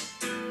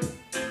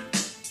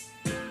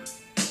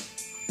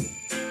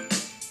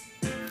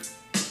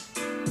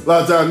 A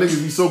lot of times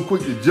niggas be so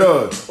quick to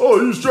judge.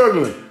 Oh, you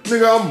struggling.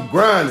 Nigga, I'm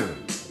grinding.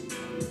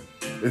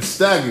 It's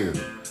stacking.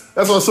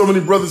 That's why so many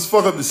brothers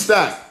fuck up the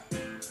stack.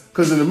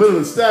 Because in the middle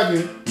of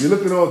stacking, you're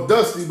looking all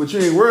dusty, but you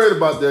ain't worried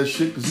about that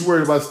shit because you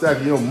worried about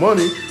stacking your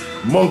money.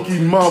 Monkey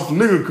mouth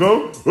nigga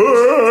come.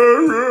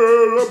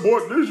 I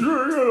bought this year,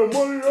 I ain't got no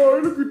money, oh,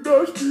 look at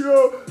Dusty,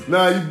 yo.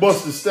 Nah, you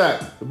bust a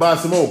stack to buy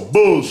some old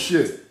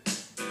bullshit.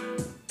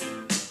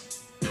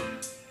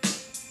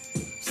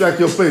 Stack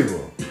your paper.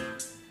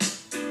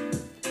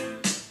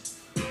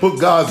 Put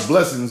God's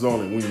blessings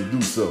on it when you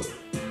do so.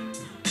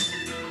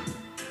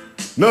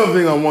 Another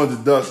thing I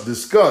wanted to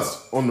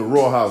discuss on the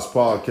Rawhaaauuus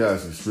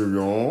podcast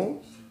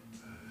experience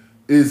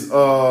is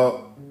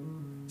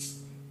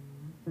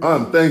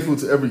I'm thankful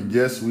to every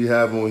guest we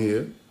have on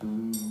here,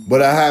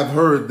 but I have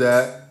heard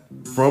that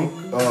from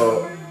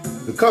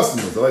the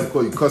customers. I like to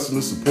call you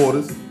customer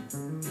supporters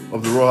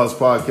of the Rawhaaauuus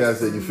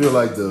podcast, that you feel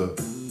like the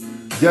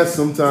guests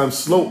sometimes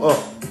slow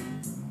up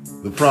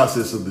the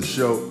process of the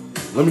show.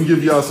 Let me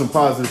give y'all some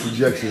positive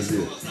projections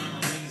here.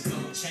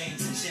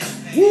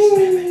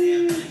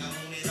 Woo!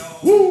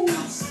 Woo!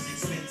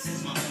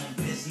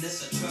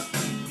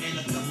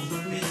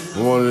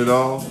 Want it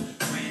all?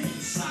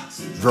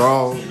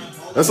 Draws.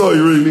 That's all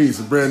you really need,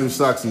 some brand new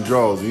socks and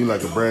drawers, and you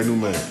like a brand new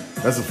man.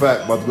 That's a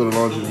fact. About to go to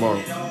laundry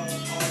tomorrow.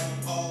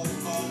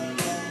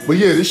 But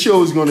yeah, this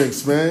show is going to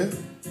expand.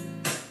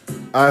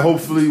 I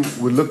hopefully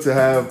would hope to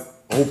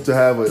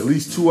have at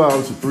least 2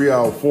 hour to 3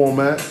 hour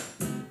format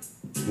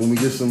when we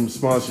get some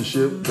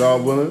sponsorship,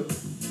 God willing.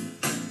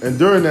 And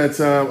during that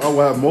time, I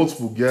will have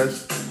multiple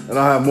guests, and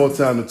I'll have more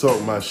time to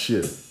talk my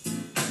shit.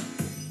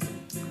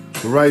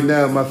 But right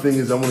now, my thing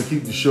is I want to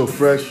keep the show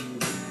fresh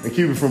and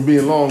keep it from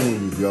being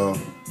long-winded, y'all.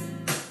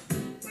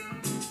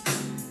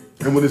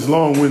 And when it's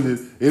long-winded,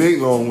 it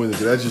ain't long-winded.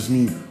 That's just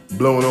me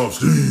blowing off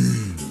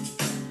steam.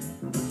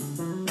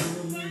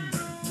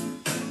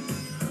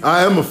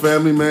 I am a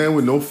family man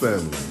with no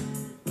family.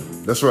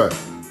 That's right.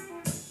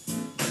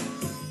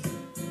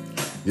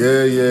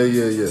 Yeah.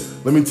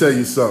 Let me tell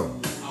you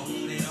something.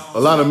 A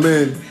lot of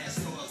men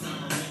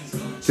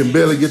can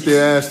barely get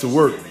their ass to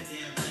work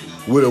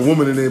with a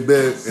woman in their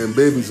bed and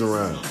babies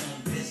around.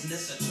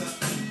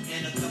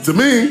 To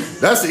me,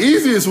 that's the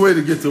easiest way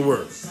to get to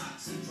work.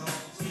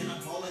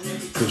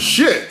 Cause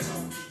shit,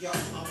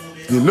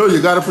 you know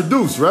you gotta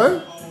produce,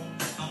 right?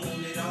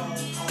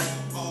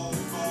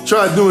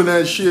 Try doing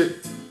that shit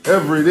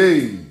every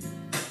day.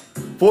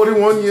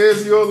 41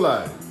 years of your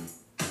life.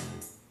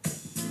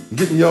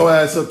 Getting your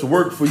ass up to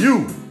work for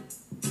you.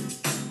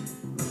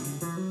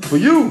 For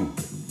you.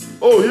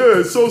 Oh yeah,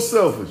 it's so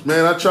selfish.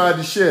 Man, I tried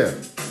to share.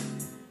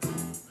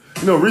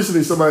 You know,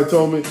 recently somebody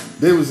told me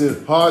they was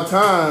in hard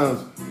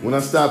times when I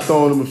stopped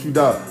throwing them a few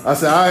dollars. I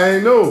said, I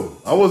ain't know.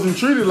 I wasn't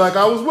treated like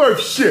I was worth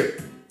shit.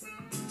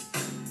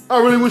 I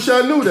really wish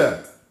I knew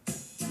that.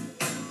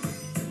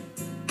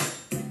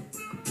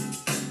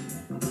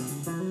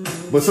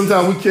 But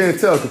sometimes we can't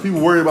tell because people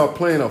worry about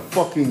playing a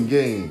fucking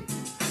game.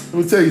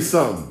 Let me tell you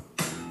something.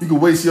 You can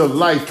waste your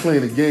life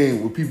playing a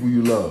game with people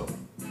you love.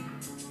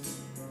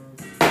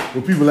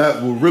 With people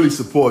that will really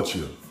support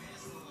you.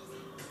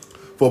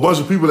 For a bunch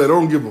of people that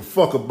don't give a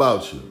fuck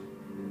about you.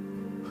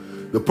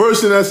 The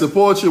person that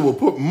supports you will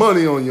put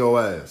money on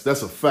your ass.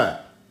 That's a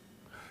fact.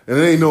 And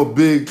it ain't no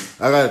big,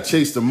 I gotta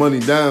chase the money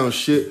down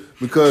shit,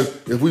 because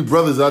if we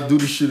brothers, I'll do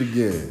this shit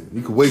again.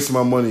 You can waste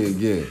my money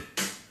again.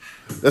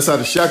 That's how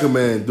the Shaka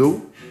man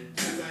do.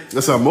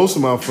 That's how most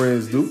of my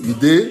friends do. You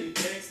did?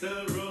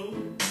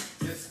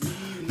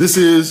 This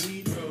is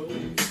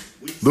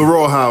the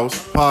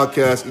Rawhaaauuus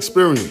podcast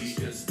experience.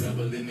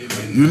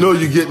 You know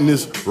you're getting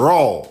this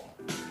raw.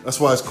 That's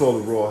why it's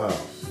called the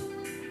Rawhaaauuus.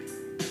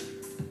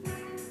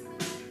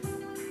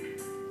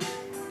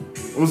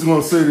 I'm just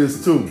gonna say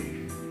this too.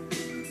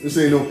 This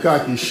ain't no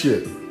cocky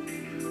shit.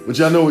 But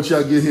y'all know what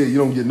y'all get here, you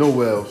don't get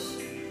nowhere else.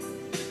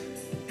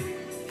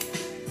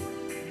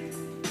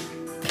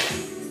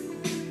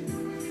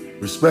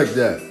 Respect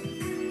that.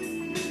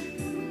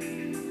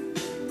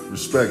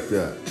 Respect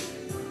that.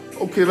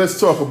 Okay, let's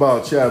talk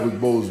about Chadwick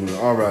Boseman,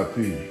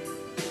 R.I.P.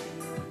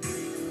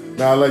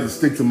 Now, I like to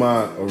stick to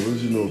my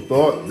original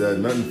thought that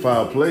nothing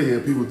foul play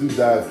here. People do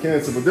die of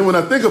cancer. But then when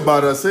I think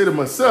about it, I say to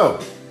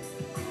myself,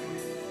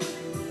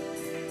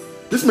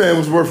 this man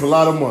was worth a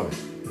lot of money.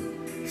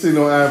 This ain't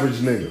no average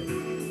nigga.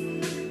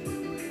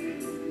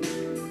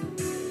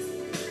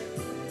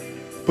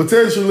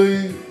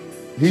 Potentially,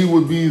 he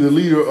would be the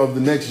leader of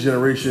the next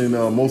generation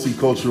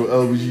multicultural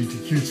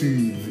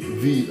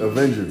LGBTQ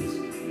Avengers.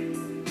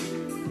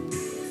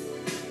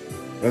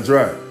 That's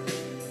right.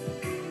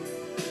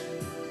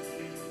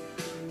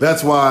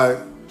 That's why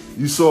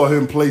you saw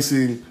him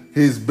placing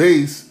his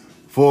base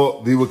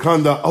for the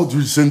Wakanda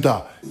Outreach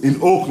Center in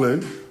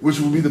Oakland, which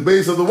will be the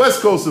base of the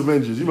West Coast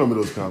Avengers. You remember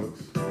those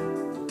comics?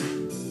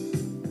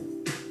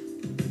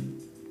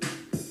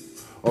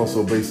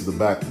 Also base of the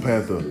Black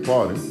Panther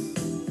Party.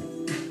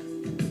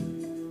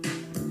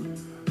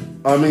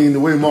 I mean, the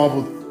way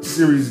Marvel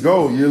series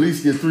go, you at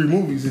least get 3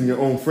 movies in your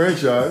own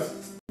franchise.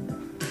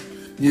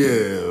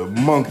 Yeah,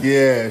 monkey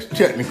ass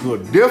technical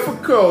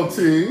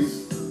difficulties.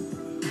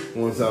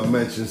 Once I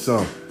mentioned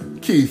some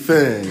key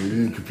thing,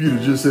 the computer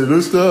just said,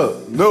 let's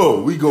stop. No,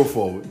 we go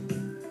forward.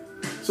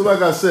 So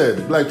like I said,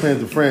 the Black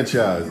Panther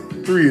franchise,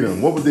 3 of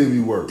them, what would they be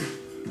worth?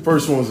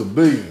 First one's $1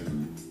 billion.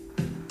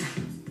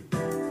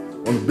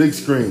 On the big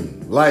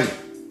screen, light,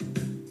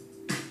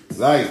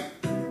 Light.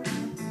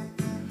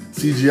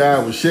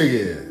 CGI was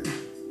shaky.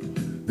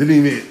 Didn't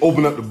even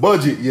open up the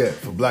budget yet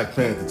for Black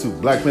Panther 2.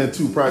 Black Panther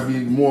 2 probably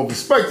be more of a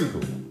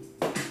spectacle.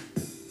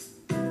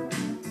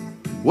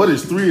 What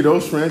is 3 of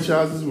those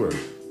franchises worth?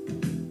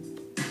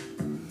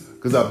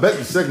 Because I bet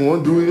the second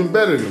one do even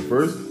better than the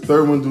first.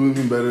 Third one do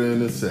even better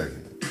than the second.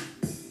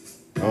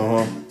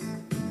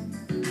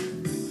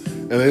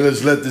 And they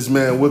just let this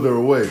man wither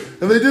away.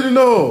 And they didn't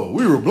know.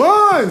 We were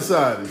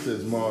blindsided,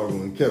 says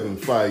Marvel and Kevin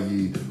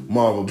Feige,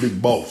 Marvel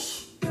big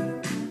boss.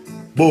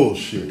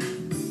 Bullshit.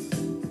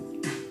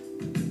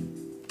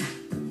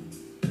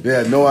 They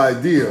had no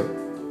idea,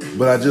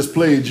 but I just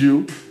played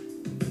you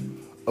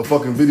a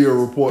fucking video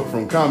report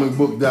from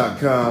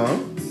comicbook.com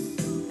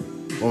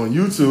on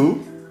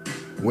YouTube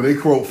where they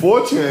quote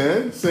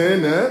 4chan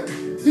saying that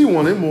he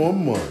wanted more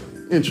money.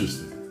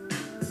 Interesting.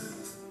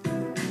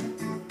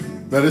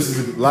 Now, this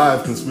is a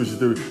live conspiracy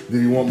theory.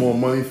 Did he want more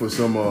money for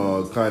some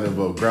kind of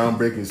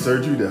groundbreaking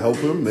surgery to help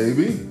him?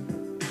 Maybe.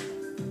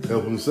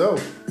 Help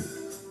himself.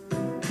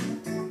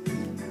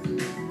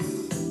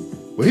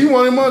 But he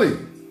wanted money.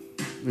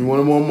 He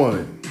wanted more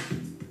money.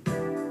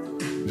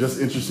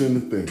 Just interesting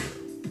to think.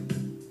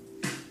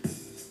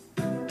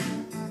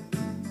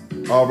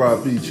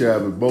 R.I.P.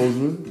 Chadwick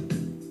Boseman.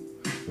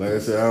 Like I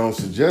said, I don't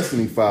suggest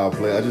any foul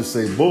play. I just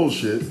say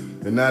bullshit.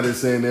 And now they're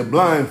saying they're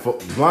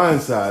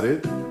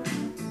blindsided.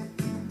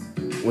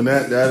 When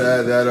that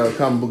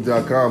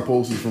comicbook.com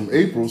post is from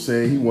April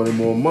saying he wanted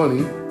more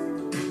money.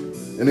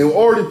 And they were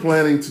already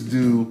planning to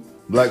do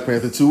Black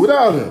Panther 2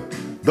 without him.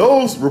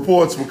 Those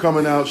reports were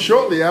coming out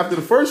shortly after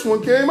the first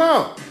one came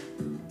out.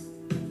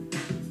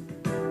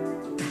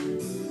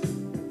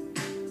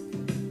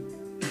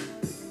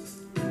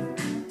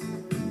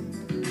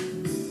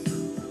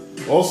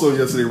 Also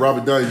yesterday,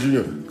 Robert Downey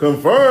Jr.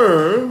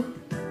 confirmed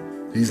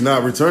he's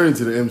not returning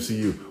to the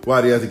MCU.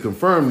 Why do you have to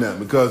confirm that?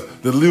 Because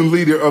the new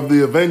leader of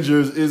the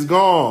Avengers is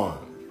gone.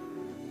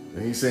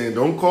 And he's saying,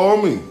 don't call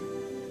me.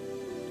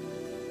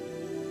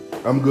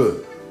 I'm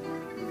good.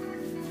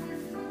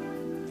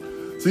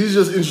 So these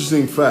are just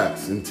interesting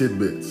facts and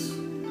tidbits.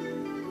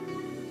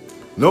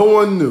 No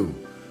one knew,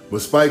 but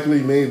Spike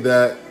Lee made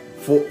that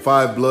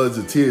Five Bloods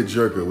a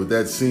tearjerker with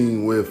that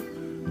scene with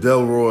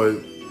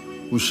Delroy,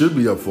 who should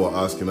be up for an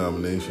Oscar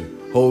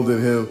nomination, holding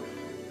him.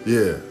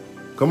 Yeah,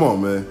 come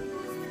on, man.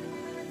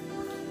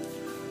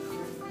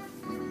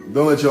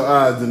 Don't let your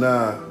eyes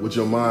deny what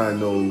your mind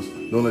knows.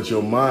 Don't let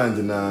your mind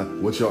deny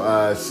what your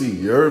eyes see.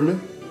 You heard me?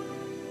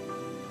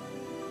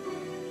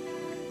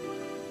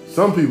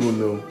 Some people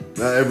knew,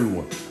 not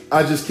everyone.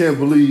 I just can't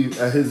believe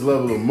at his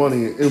level of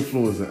money and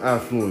influence and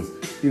affluence,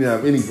 he didn't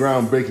have any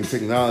groundbreaking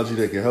technology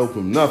that can help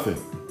him. Nothing.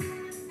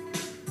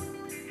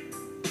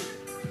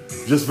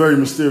 Just very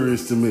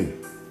mysterious to me.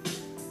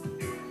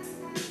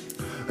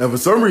 And for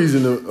some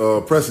reason,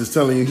 the press is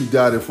telling you he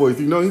died at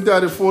 43. No, he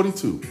died at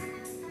 42.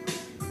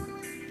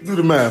 Do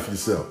the math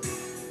yourself.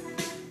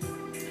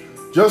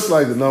 Just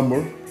like the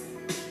number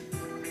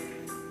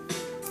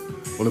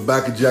on the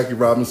back of Jackie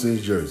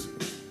Robinson's jersey.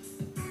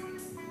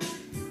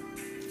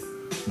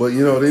 But,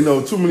 you know, they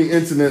know too many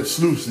internet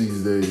sleuths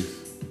these days.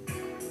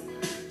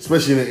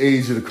 Especially in the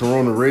age of the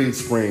Corona raid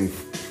spraying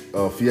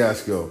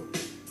fiasco.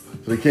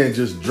 So they can't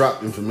just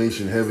drop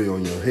information heavy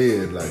on your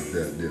head like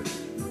that. Yeah.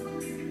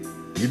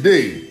 You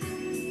dig?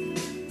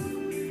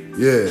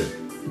 Yeah.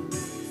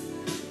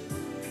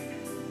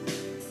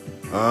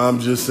 I'm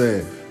just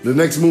saying. The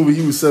next movie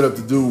he was set up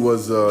to do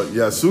was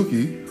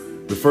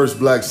Yasuki, the first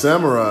black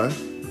samurai.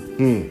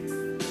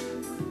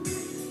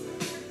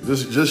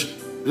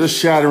 Just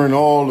shattering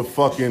all the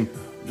fucking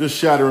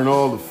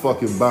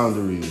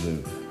boundaries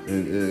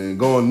and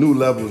going new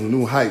levels and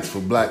new heights for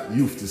black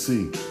youth to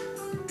see.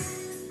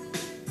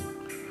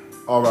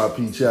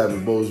 R.I.P.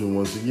 Chadwick Boseman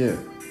once again.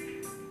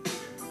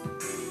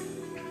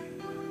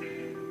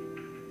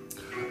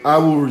 I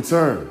will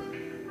return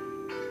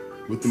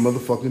with the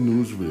motherfucking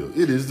newsreel.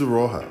 It is the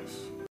Rawhaaauuus.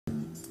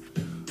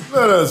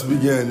 Let us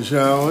begin,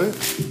 shall we?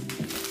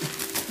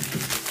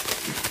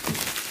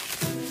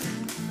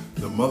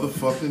 The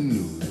motherfucking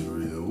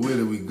newsreel. Where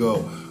do we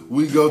go?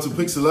 We go to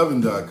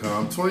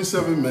pix11.com.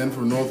 27 men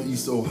from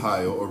Northeast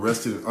Ohio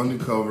arrested in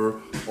undercover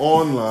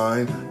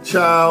online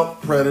child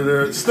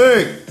predator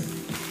sting.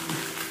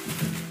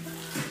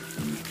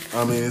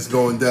 I mean, it's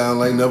going down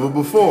like never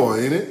before,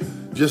 ain't it?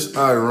 Just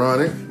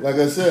ironic. Like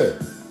I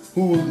said,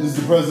 who is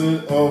the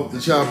president of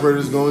the child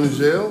predators going to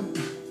jail?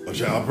 A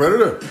child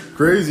predator.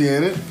 Crazy,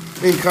 ain't it?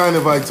 And kind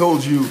of I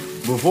told you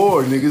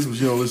before, niggas, but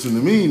you don't listen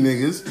to me,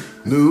 niggas.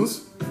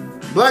 News.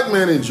 Black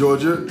man in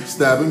Georgia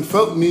stabbing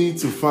felt need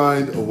to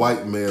find a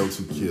white male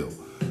to kill.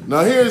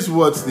 Now here's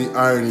what's the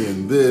irony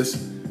in this.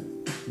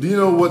 Do you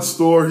know what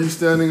store he's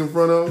standing in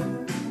front of?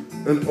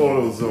 An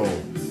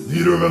AutoZone. Do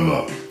you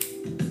remember?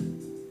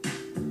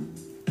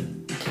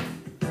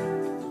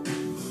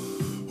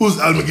 Whose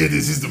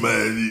Armageddon system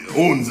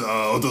owns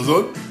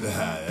AutoZone?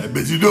 I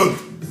bet you don't.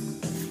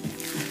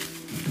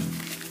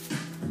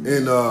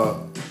 In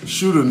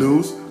shooter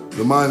news,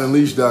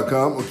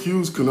 TheMindUnleashed.com,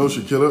 accused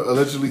Kenosha killer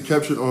allegedly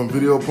captured on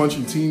video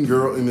punching teen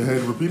girl in the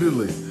head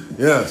repeatedly.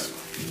 Yes.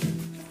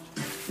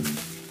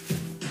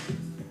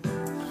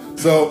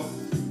 So,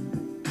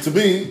 to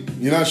me,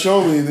 you're not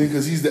showing me anything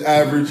because he's the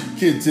average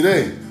kid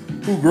today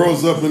who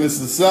grows up in a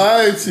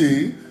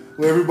society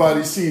where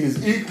everybody's seen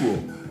as equal.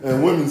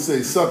 And women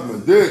say, suck my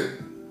dick.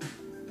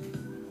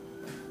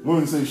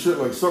 Women say shit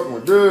like, suck my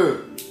dick.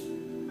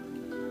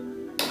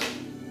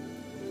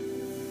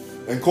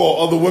 And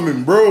call other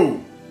women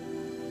bro.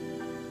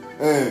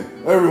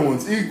 And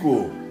everyone's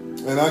equal.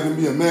 And I can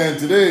be a man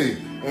today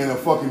and a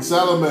fucking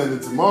salamander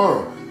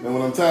tomorrow. And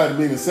when I'm tired of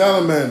being a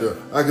salamander,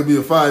 I could be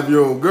a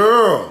 5-year-old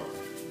girl.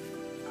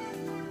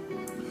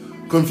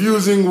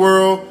 Confusing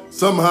world.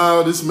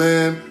 Somehow this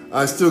man,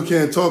 I still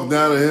can't talk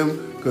down to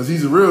him because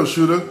he's a real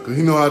shooter, because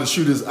he know how to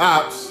shoot his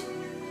ops.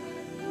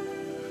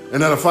 And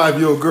not a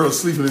 5-year-old girl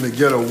sleeping in a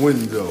ghetto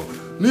window.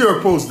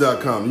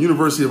 NewYorkPost.com. The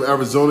University of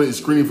Arizona is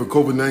screening for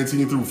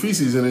COVID-19 through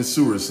feces in its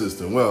sewer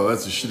system. Well,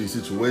 that's a shitty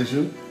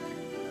situation.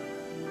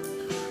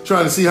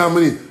 Trying to see how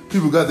many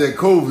people got that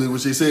COVID,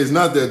 which they say is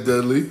not that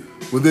deadly.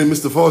 But then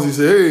Mr. Fauci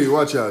said, hey,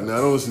 watch out now.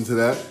 Don't listen to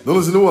that. Don't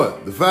listen to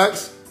what? The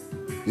facts?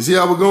 You see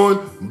how we're going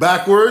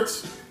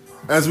backwards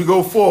as we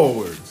go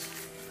forwards.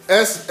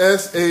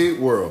 SSA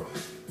World.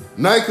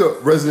 NICA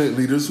resident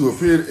leaders who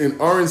appeared in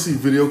RNC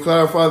video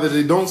clarify that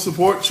they don't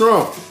support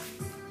Trump.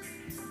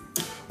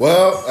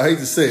 Well, I hate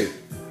to say it.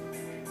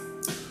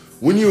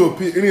 When you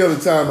appear, any other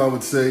time I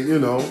would say, you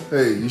know,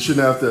 hey, you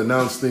shouldn't have to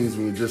announce things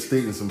when you're just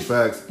stating some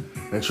facts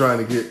and trying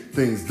to get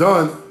things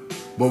done.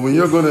 But when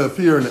you're going to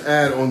appear in an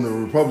ad on the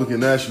Republican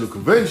National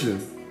Convention,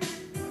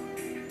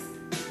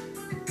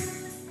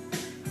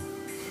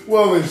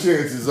 well, then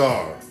chances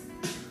are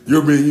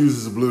you're being used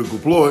as a political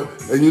ploy.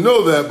 And you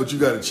know that, but you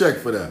got to check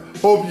for that.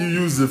 Hope you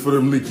use it for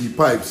them leaky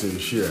pipes and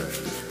shit.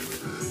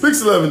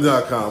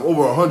 Pix11.com.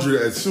 Over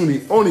 100 at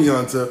SUNY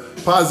Oneonta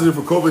positive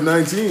for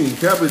COVID-19.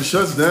 Capital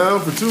shuts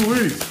down for 2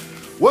 weeks.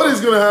 What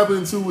is going to happen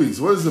in 2 weeks?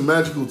 What is the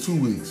magical 2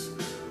 weeks?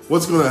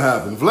 What's going to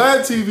happen?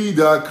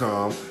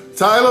 VladTV.com.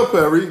 Tyler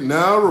Perry,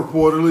 now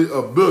reportedly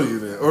a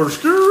billionaire. Or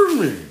excuse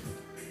me.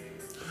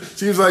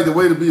 Seems like the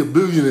way to be a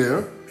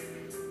billionaire.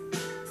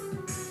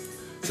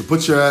 So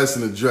put your ass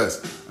in a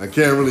dress. I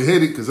can't really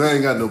hate it because I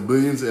ain't got no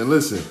billions. And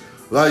listen,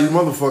 a lot of you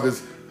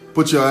motherfuckers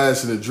put your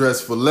ass in a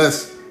dress for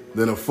less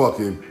than a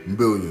fucking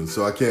billion.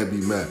 So I can't be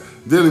mad.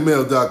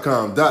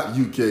 DailyMail.com.uk.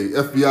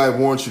 FBI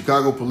warns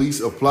Chicago police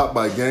of plot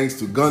by gangs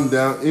to gun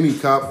down any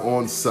cop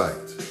on site.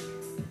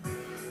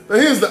 Now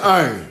here's the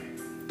irony.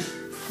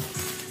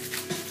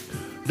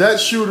 That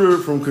shooter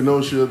from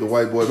Kenosha, the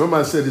white boy, remember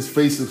I said his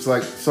face looks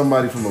like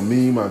somebody from a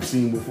meme I've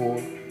seen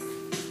before?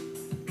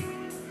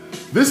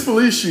 This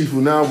police chief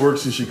who now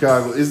works in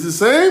Chicago is the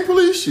same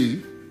police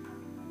chief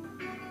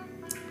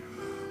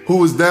who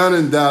was down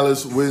in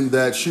Dallas when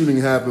that shooting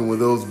happened with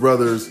those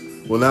brothers.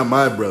 Well, not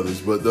my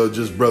brothers, but they're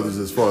just brothers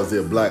as far as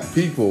they're black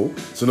people.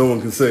 So no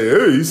one can say,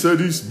 hey, he said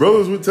these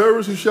brothers were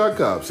terrorists who shot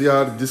cops. See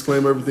how I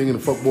disclaim everything in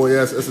the fuckboy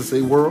ass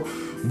SSA world?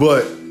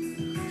 But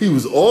he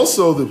was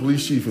also the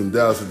police chief in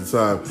Dallas at the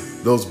time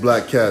those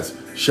black cats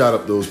shot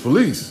up those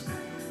police.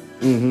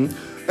 And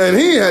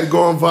he had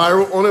gone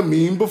viral on a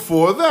meme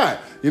before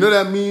that. You know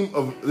that meme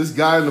of this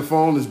guy on the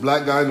phone, this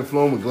black guy on the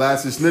phone with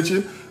glasses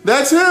snitching?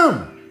 That's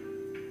him.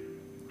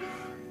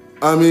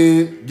 I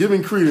mean,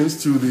 giving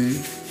credence to the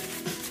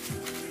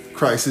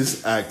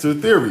crisis actor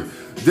theory.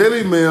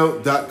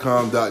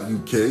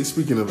 DailyMail.com.uk.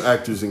 Speaking of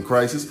actors in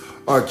crisis,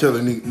 R.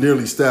 Kelly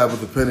nearly stabbed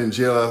with a pen in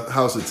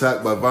jailhouse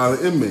attack by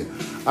violent inmate.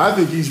 I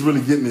think he's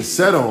really getting his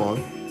set on.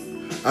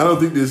 I don't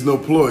think there's no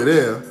ploy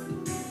there.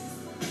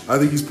 I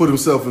think he's put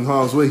himself in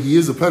harm's way. He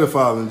is a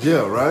pedophile in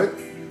jail, right?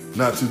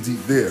 Not too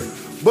deep there.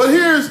 But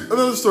here's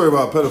another story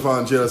about a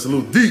pedophile in jail that's a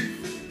little deep.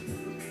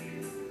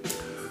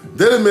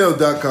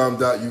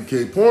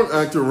 DailyMail.com.uk. Porn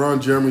actor Ron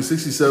Jeremy,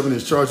 67,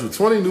 is charged with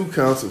 20 new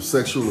counts of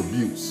sexual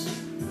abuse.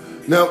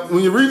 Now,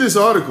 when you read this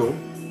article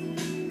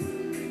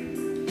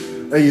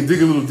and you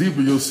dig a little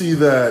deeper, you'll see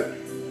that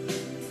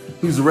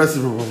he was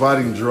arrested for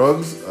providing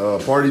drugs,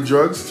 party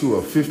drugs, to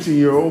a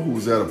 15-year-old who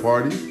was at a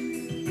party,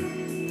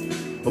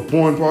 a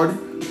porn party.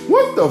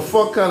 What the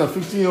fuck kind of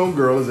 15-year-old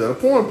girl is at a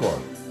porn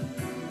party?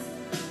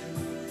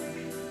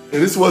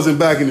 And this wasn't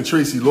back in the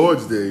Tracy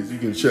Lords days. You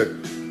can check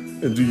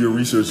and do your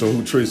research on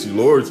who Tracy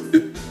Lords,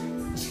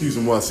 excuse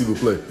me, s'il vous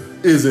plaît,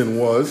 is and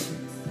was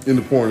in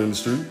the porn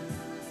industry.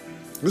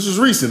 This was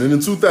recent, in the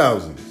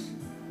 2000s.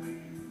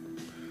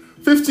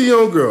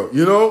 15-year-old girl,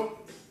 you know,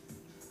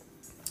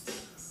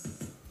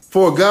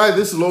 for a guy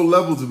this low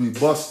level to be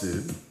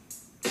busted,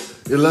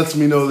 it lets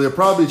me know they're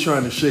probably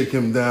trying to shake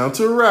him down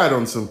to rat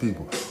on some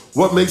people.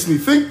 What makes me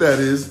think that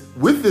is,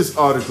 with this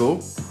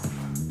article,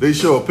 they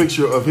show a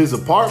picture of his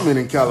apartment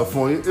in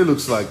California. It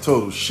looks like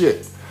total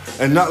shit.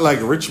 And not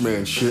like rich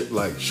man shit,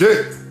 like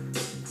shit.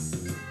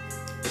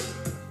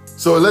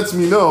 So it lets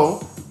me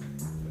know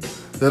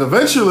that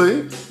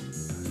eventually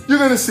you're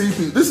going to see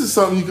people. This is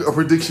something, a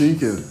prediction you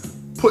can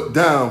put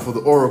down for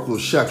the Oracle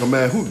Shack, a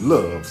man who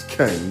loves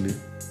candy.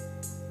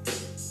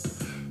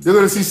 You're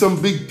going to see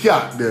some big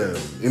goddamn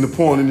in the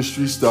porn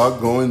industry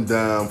start going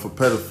down for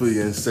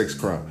pedophilia and sex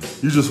crime.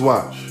 You just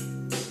watch.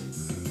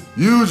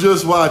 You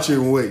just watch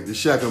and wait. The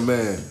Shacker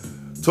Man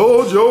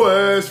told your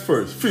ass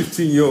first.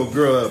 15-year-old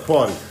girl at a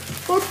party.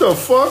 What the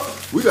fuck?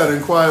 We got to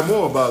inquire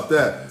more about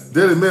that.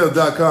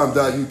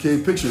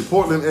 DailyMail.com.uk picture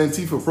Portland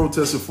Antifa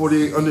protester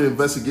 48 under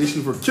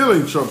investigation for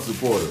killing Trump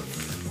supporter.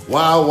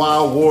 Wild,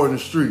 wild war in the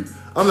street.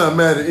 I'm not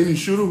mad at any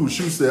shooter who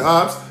shoots their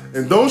ops,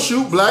 and don't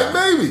shoot black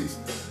babies.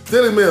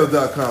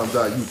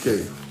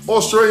 DailyMail.com.uk.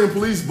 Australian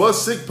police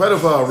bust sick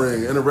pedophile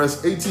ring and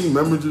arrest 18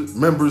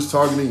 members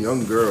targeting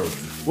young girls.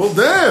 Well,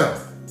 damn.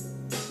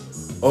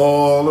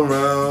 All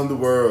around the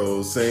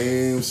world,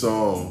 same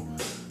song.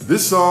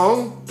 This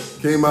song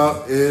came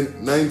out in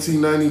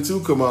 1992,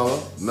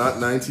 Kamala, not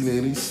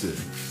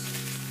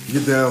 1986.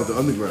 Get down with the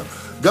underground.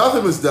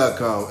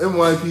 Gothamist.com,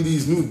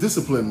 NYPD's new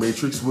discipline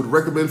matrix would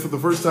recommend for the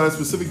first time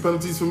specific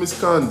penalties for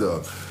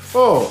misconduct.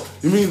 Oh,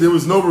 you mean there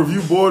was no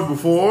review board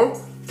before?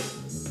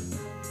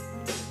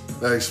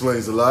 That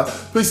explains a lot.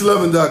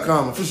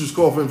 Police11.com, officials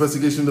call for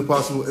investigation into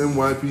possible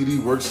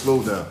NYPD work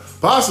slowdown.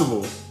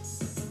 Possible?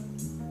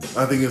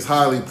 I think it's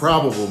highly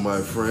probable,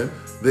 my friend.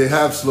 They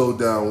have slowed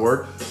down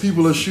work.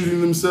 People are shooting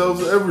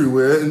themselves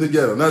everywhere in the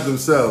ghetto. Not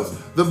themselves,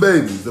 the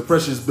babies, the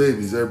precious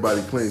babies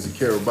everybody claims to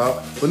care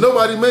about, but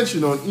nobody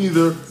mentioned on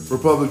either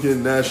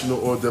Republican National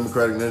or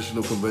Democratic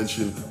National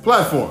Convention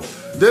platform.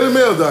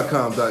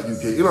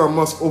 DailyMail.com.uk. Elon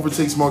Musk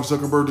overtakes Mark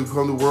Zuckerberg to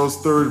become the world's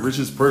third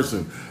richest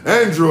person.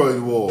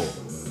 Android war.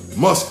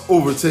 Musk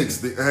overtakes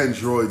the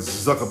android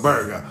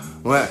Zuckerberg.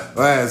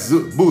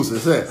 Booster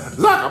said,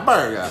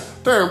 Zuckerberg,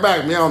 turn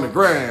back me on the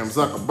gram,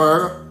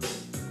 Zuckerberg.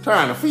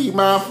 Trying to feed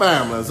my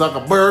family,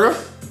 Zuckerberg.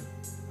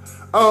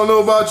 I don't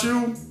know about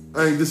you.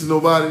 I ain't dissing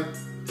nobody.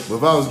 But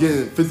if I was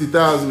getting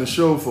 $50,000 a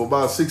show for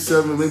about 6,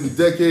 7, maybe a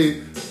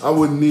decade, I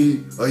wouldn't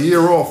need a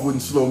year off.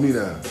 Wouldn't slow me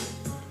down.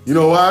 You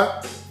know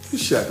why? The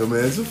Shacker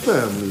Man's a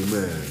family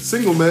man.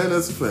 Single man,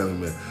 that's a family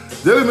man.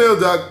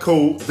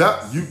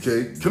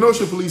 DailyMail.co.uk.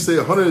 Kenosha police say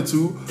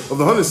 102 of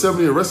the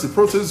 170 arrested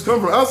protesters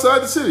come from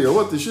outside the city. Or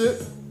what the shit?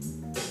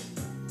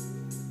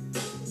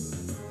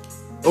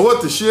 Or what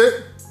the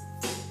shit?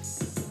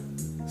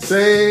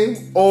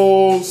 Same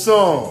old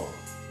song.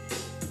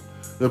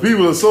 The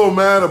people are so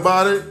mad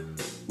about it,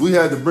 we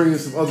had to bring in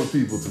some other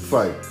people to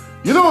fight.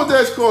 You know what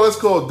that's called? That's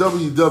called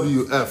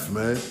WWF,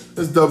 man.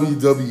 That's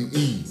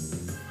WWE.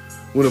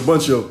 When a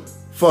bunch of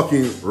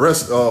fucking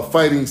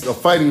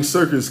fighting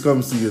circus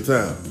comes to your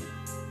town.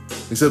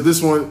 Except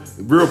this one,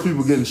 real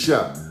people getting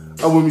shot.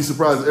 I wouldn't be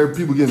surprised if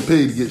people getting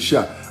paid to get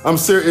shot. I'm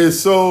serious. It's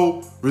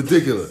so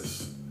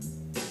ridiculous.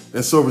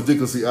 And so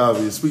ridiculously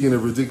obvious. Speaking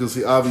of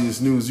ridiculously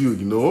obvious news you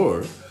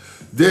ignore,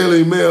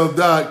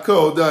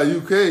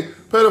 DailyMail.co.uk,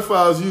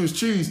 pedophiles use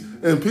cheese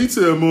and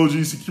pizza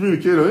emojis to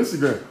communicate on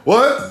Instagram.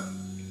 What?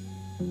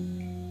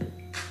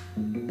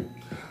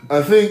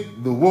 I think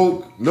the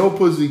woke, no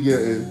pussy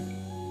getting,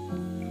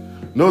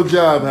 no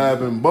job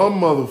having bum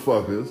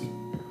motherfuckers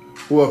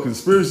who are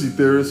conspiracy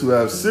theorists who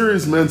have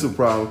serious mental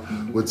problems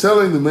were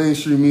telling the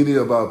mainstream media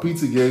about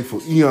Pizzagate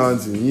for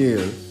eons and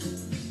years.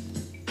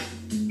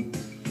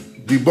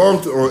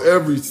 Debunked on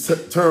every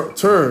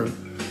turn,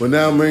 but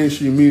now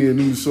mainstream media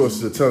news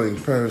sources are telling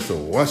parents to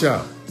watch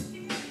out.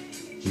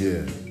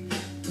 Yeah.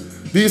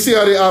 Do you see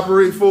how they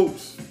operate,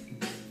 folks?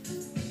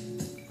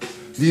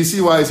 Do you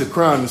see why it's a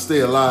crime to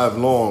stay alive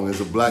long as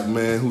a black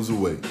man who's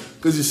awake?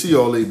 Because you see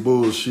all they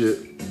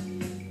bullshit.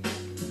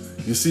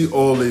 You see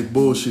all they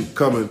bullshit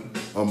coming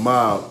a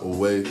mile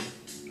away.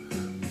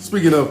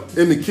 Speaking of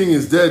In the King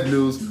is Dead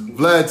news,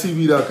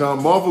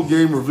 VladTV.com, Marvel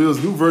game reveals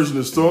new version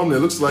of Storm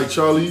that looks like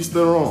Charlize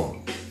Theron.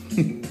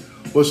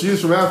 Well, she is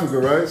from Africa,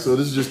 right? So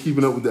this is just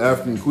keeping up with the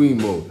African Queen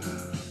mode.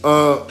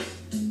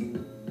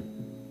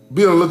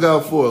 Be on the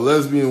lookout for a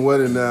lesbian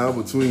wedding now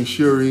between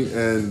Shuri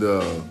and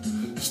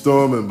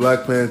Storm and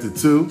Black Panther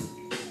 2.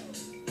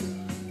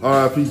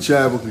 R.I.P.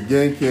 Chadwick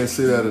again, can't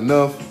say that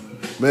enough.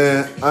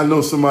 Man, I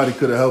know somebody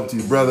could have helped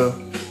you, brother.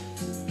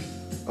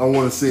 I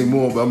want to say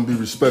more, but I'm going to be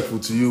respectful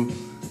to you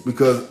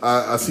because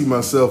I see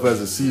myself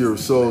as a seer of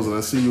souls and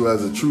I see you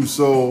as a true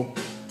soul.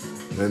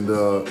 And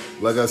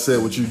like I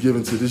said, what you've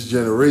given to this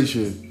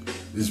generation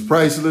is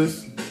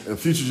priceless, and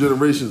future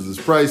generations is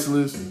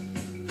priceless,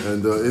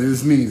 and it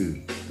is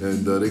needed.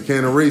 And they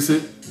can't erase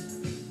it.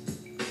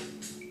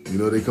 You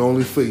know, they can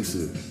only face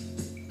it.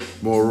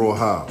 More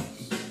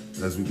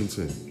rawhaaauuus as we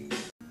continue.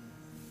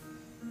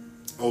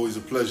 Always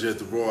a pleasure at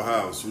the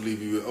rawhaaauuus. We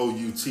leave you with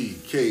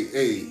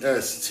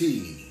OUTKAST.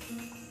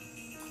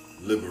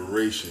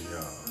 Liberation,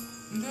 y'all.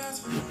 There's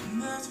a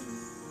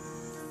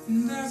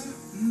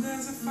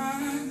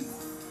fine line,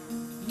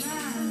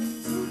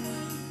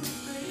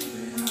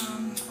 baby,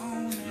 I'm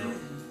on it.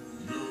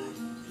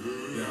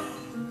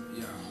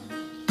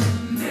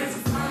 There's a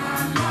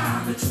fine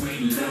line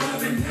between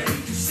love and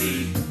hate. You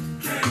see,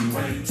 can't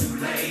wait too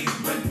late,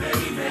 but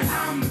baby,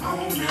 I'm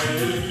on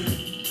it.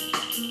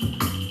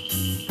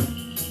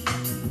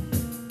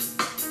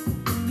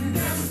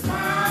 There's a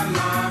fine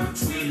line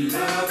between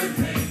love and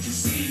hate. You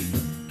see,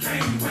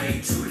 can't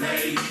wait too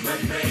late,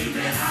 but baby,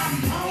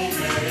 I'm on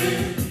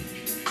it.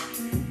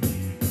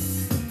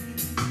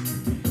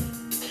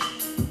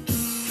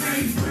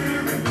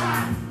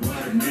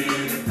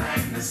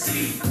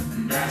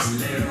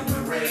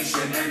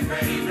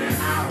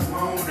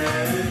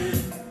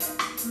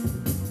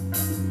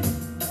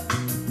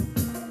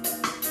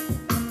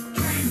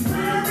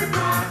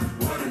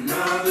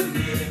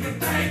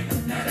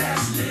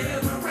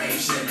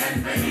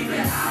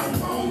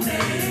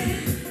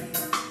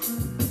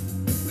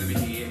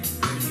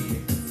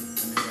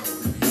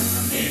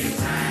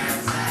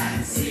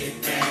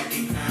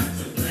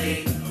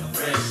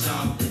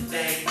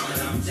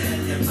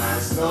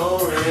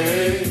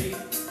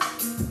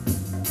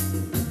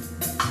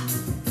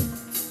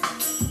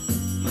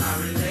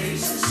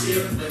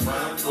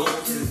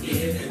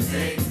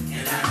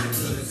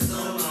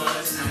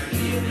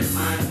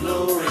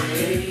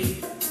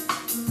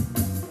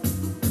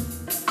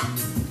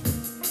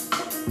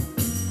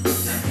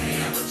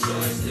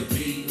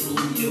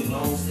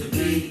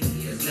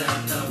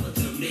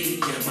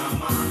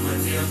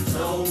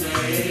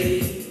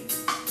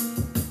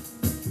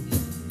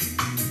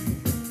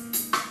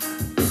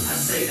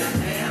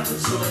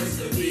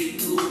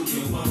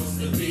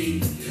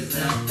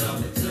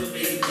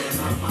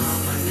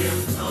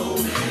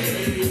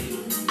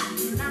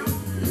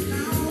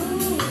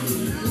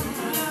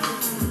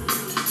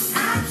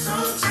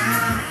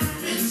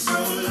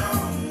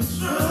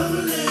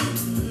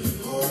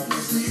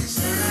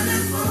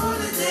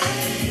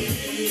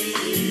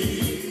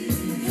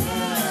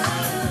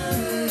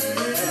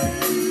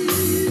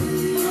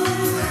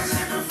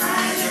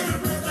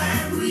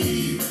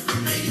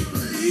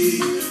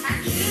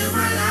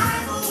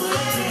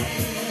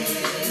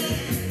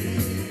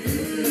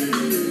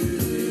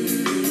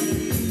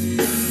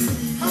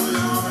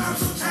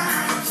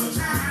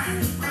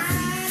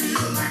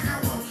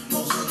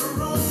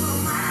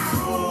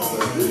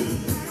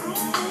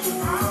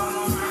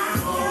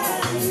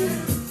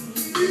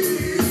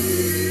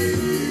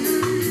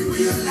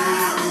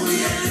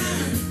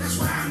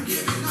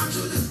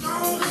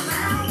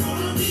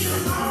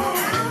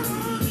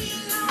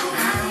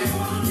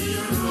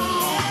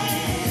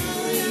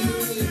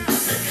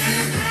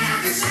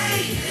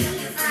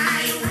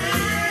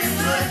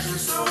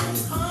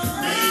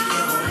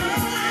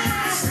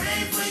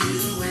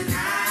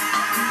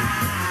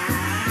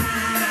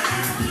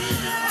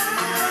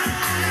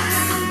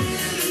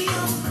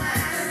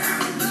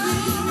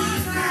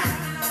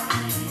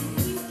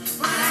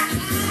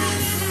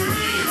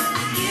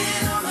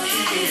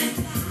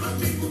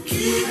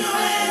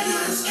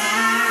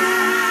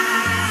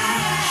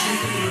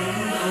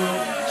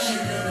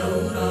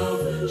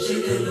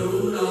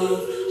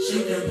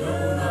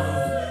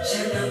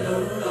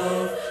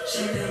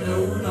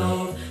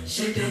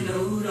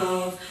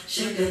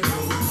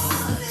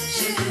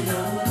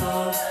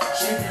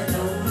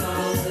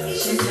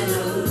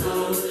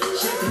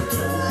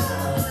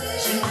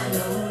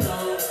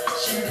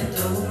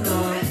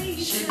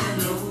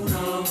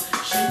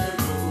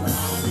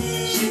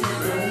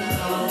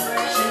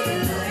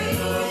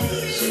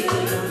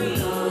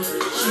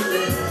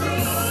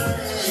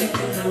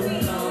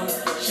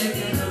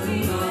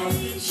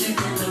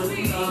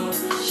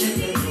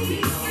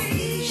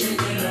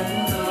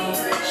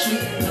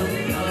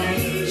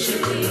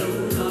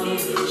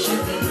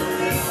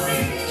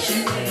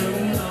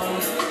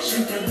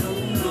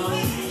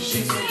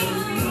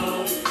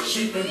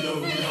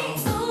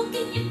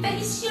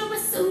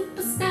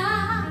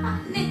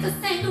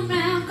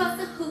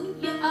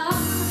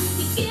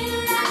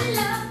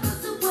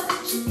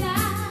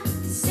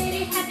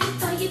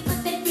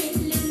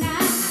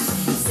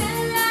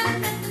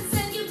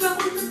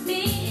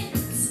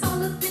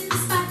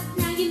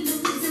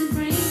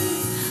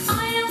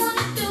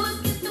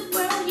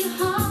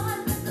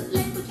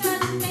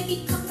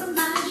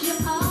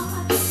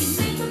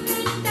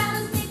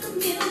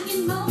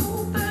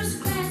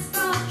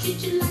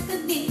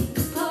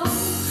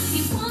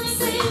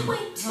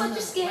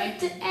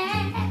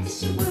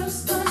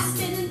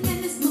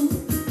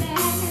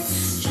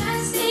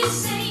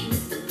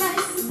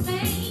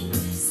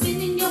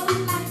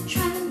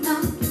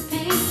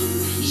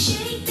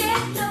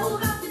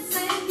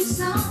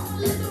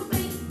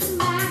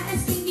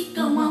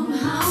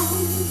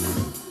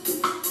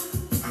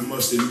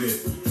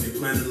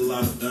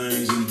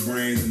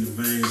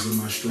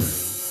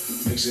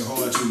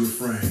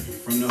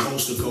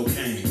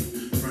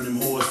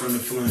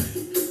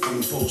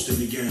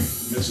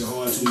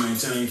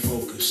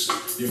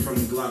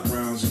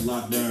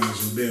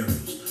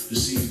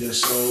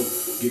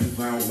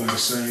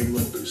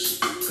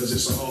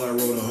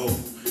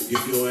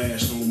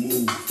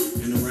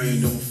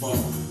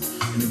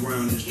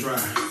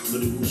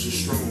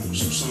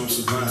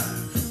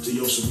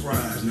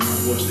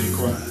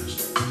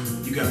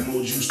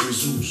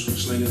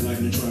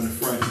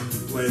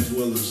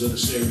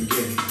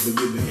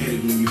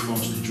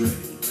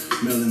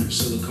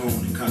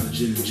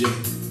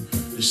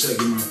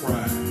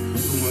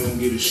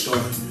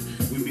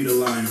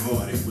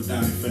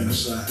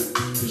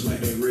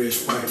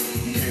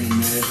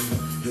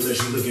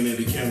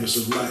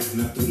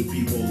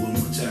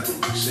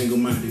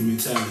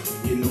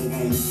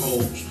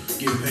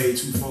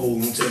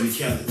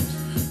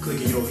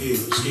 Clicking your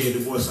heels, scared to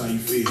voice how you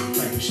feel,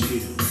 packing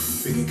shield.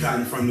 Picking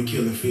cotton from the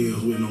killing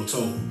fields with no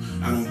toll.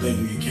 I don't think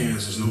we in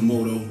Kansas, no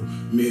moto.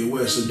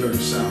 Midwest or dirty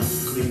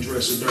South, clean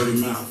dress or dirty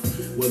mouth.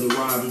 Whether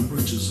robbing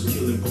preachers or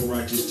killing poor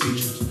righteous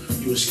teachers,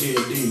 you a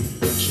scared demon.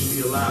 Should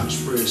be allowed to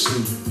spread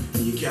semen.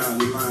 And your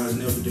cowardly lines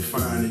never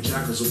define the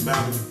jackals of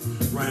battle.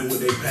 Running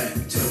with they pack,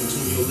 tail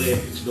between your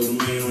legs. Though the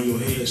man on your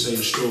head say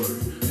the story.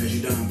 As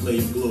you downplay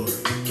your glory,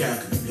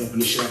 cackling, helping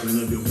the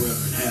shackling of your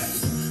brethren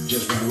happen.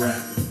 Just by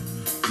rapping.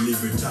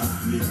 Liberty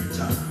time, liberty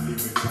time,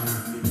 liberty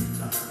time, liberty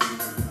time.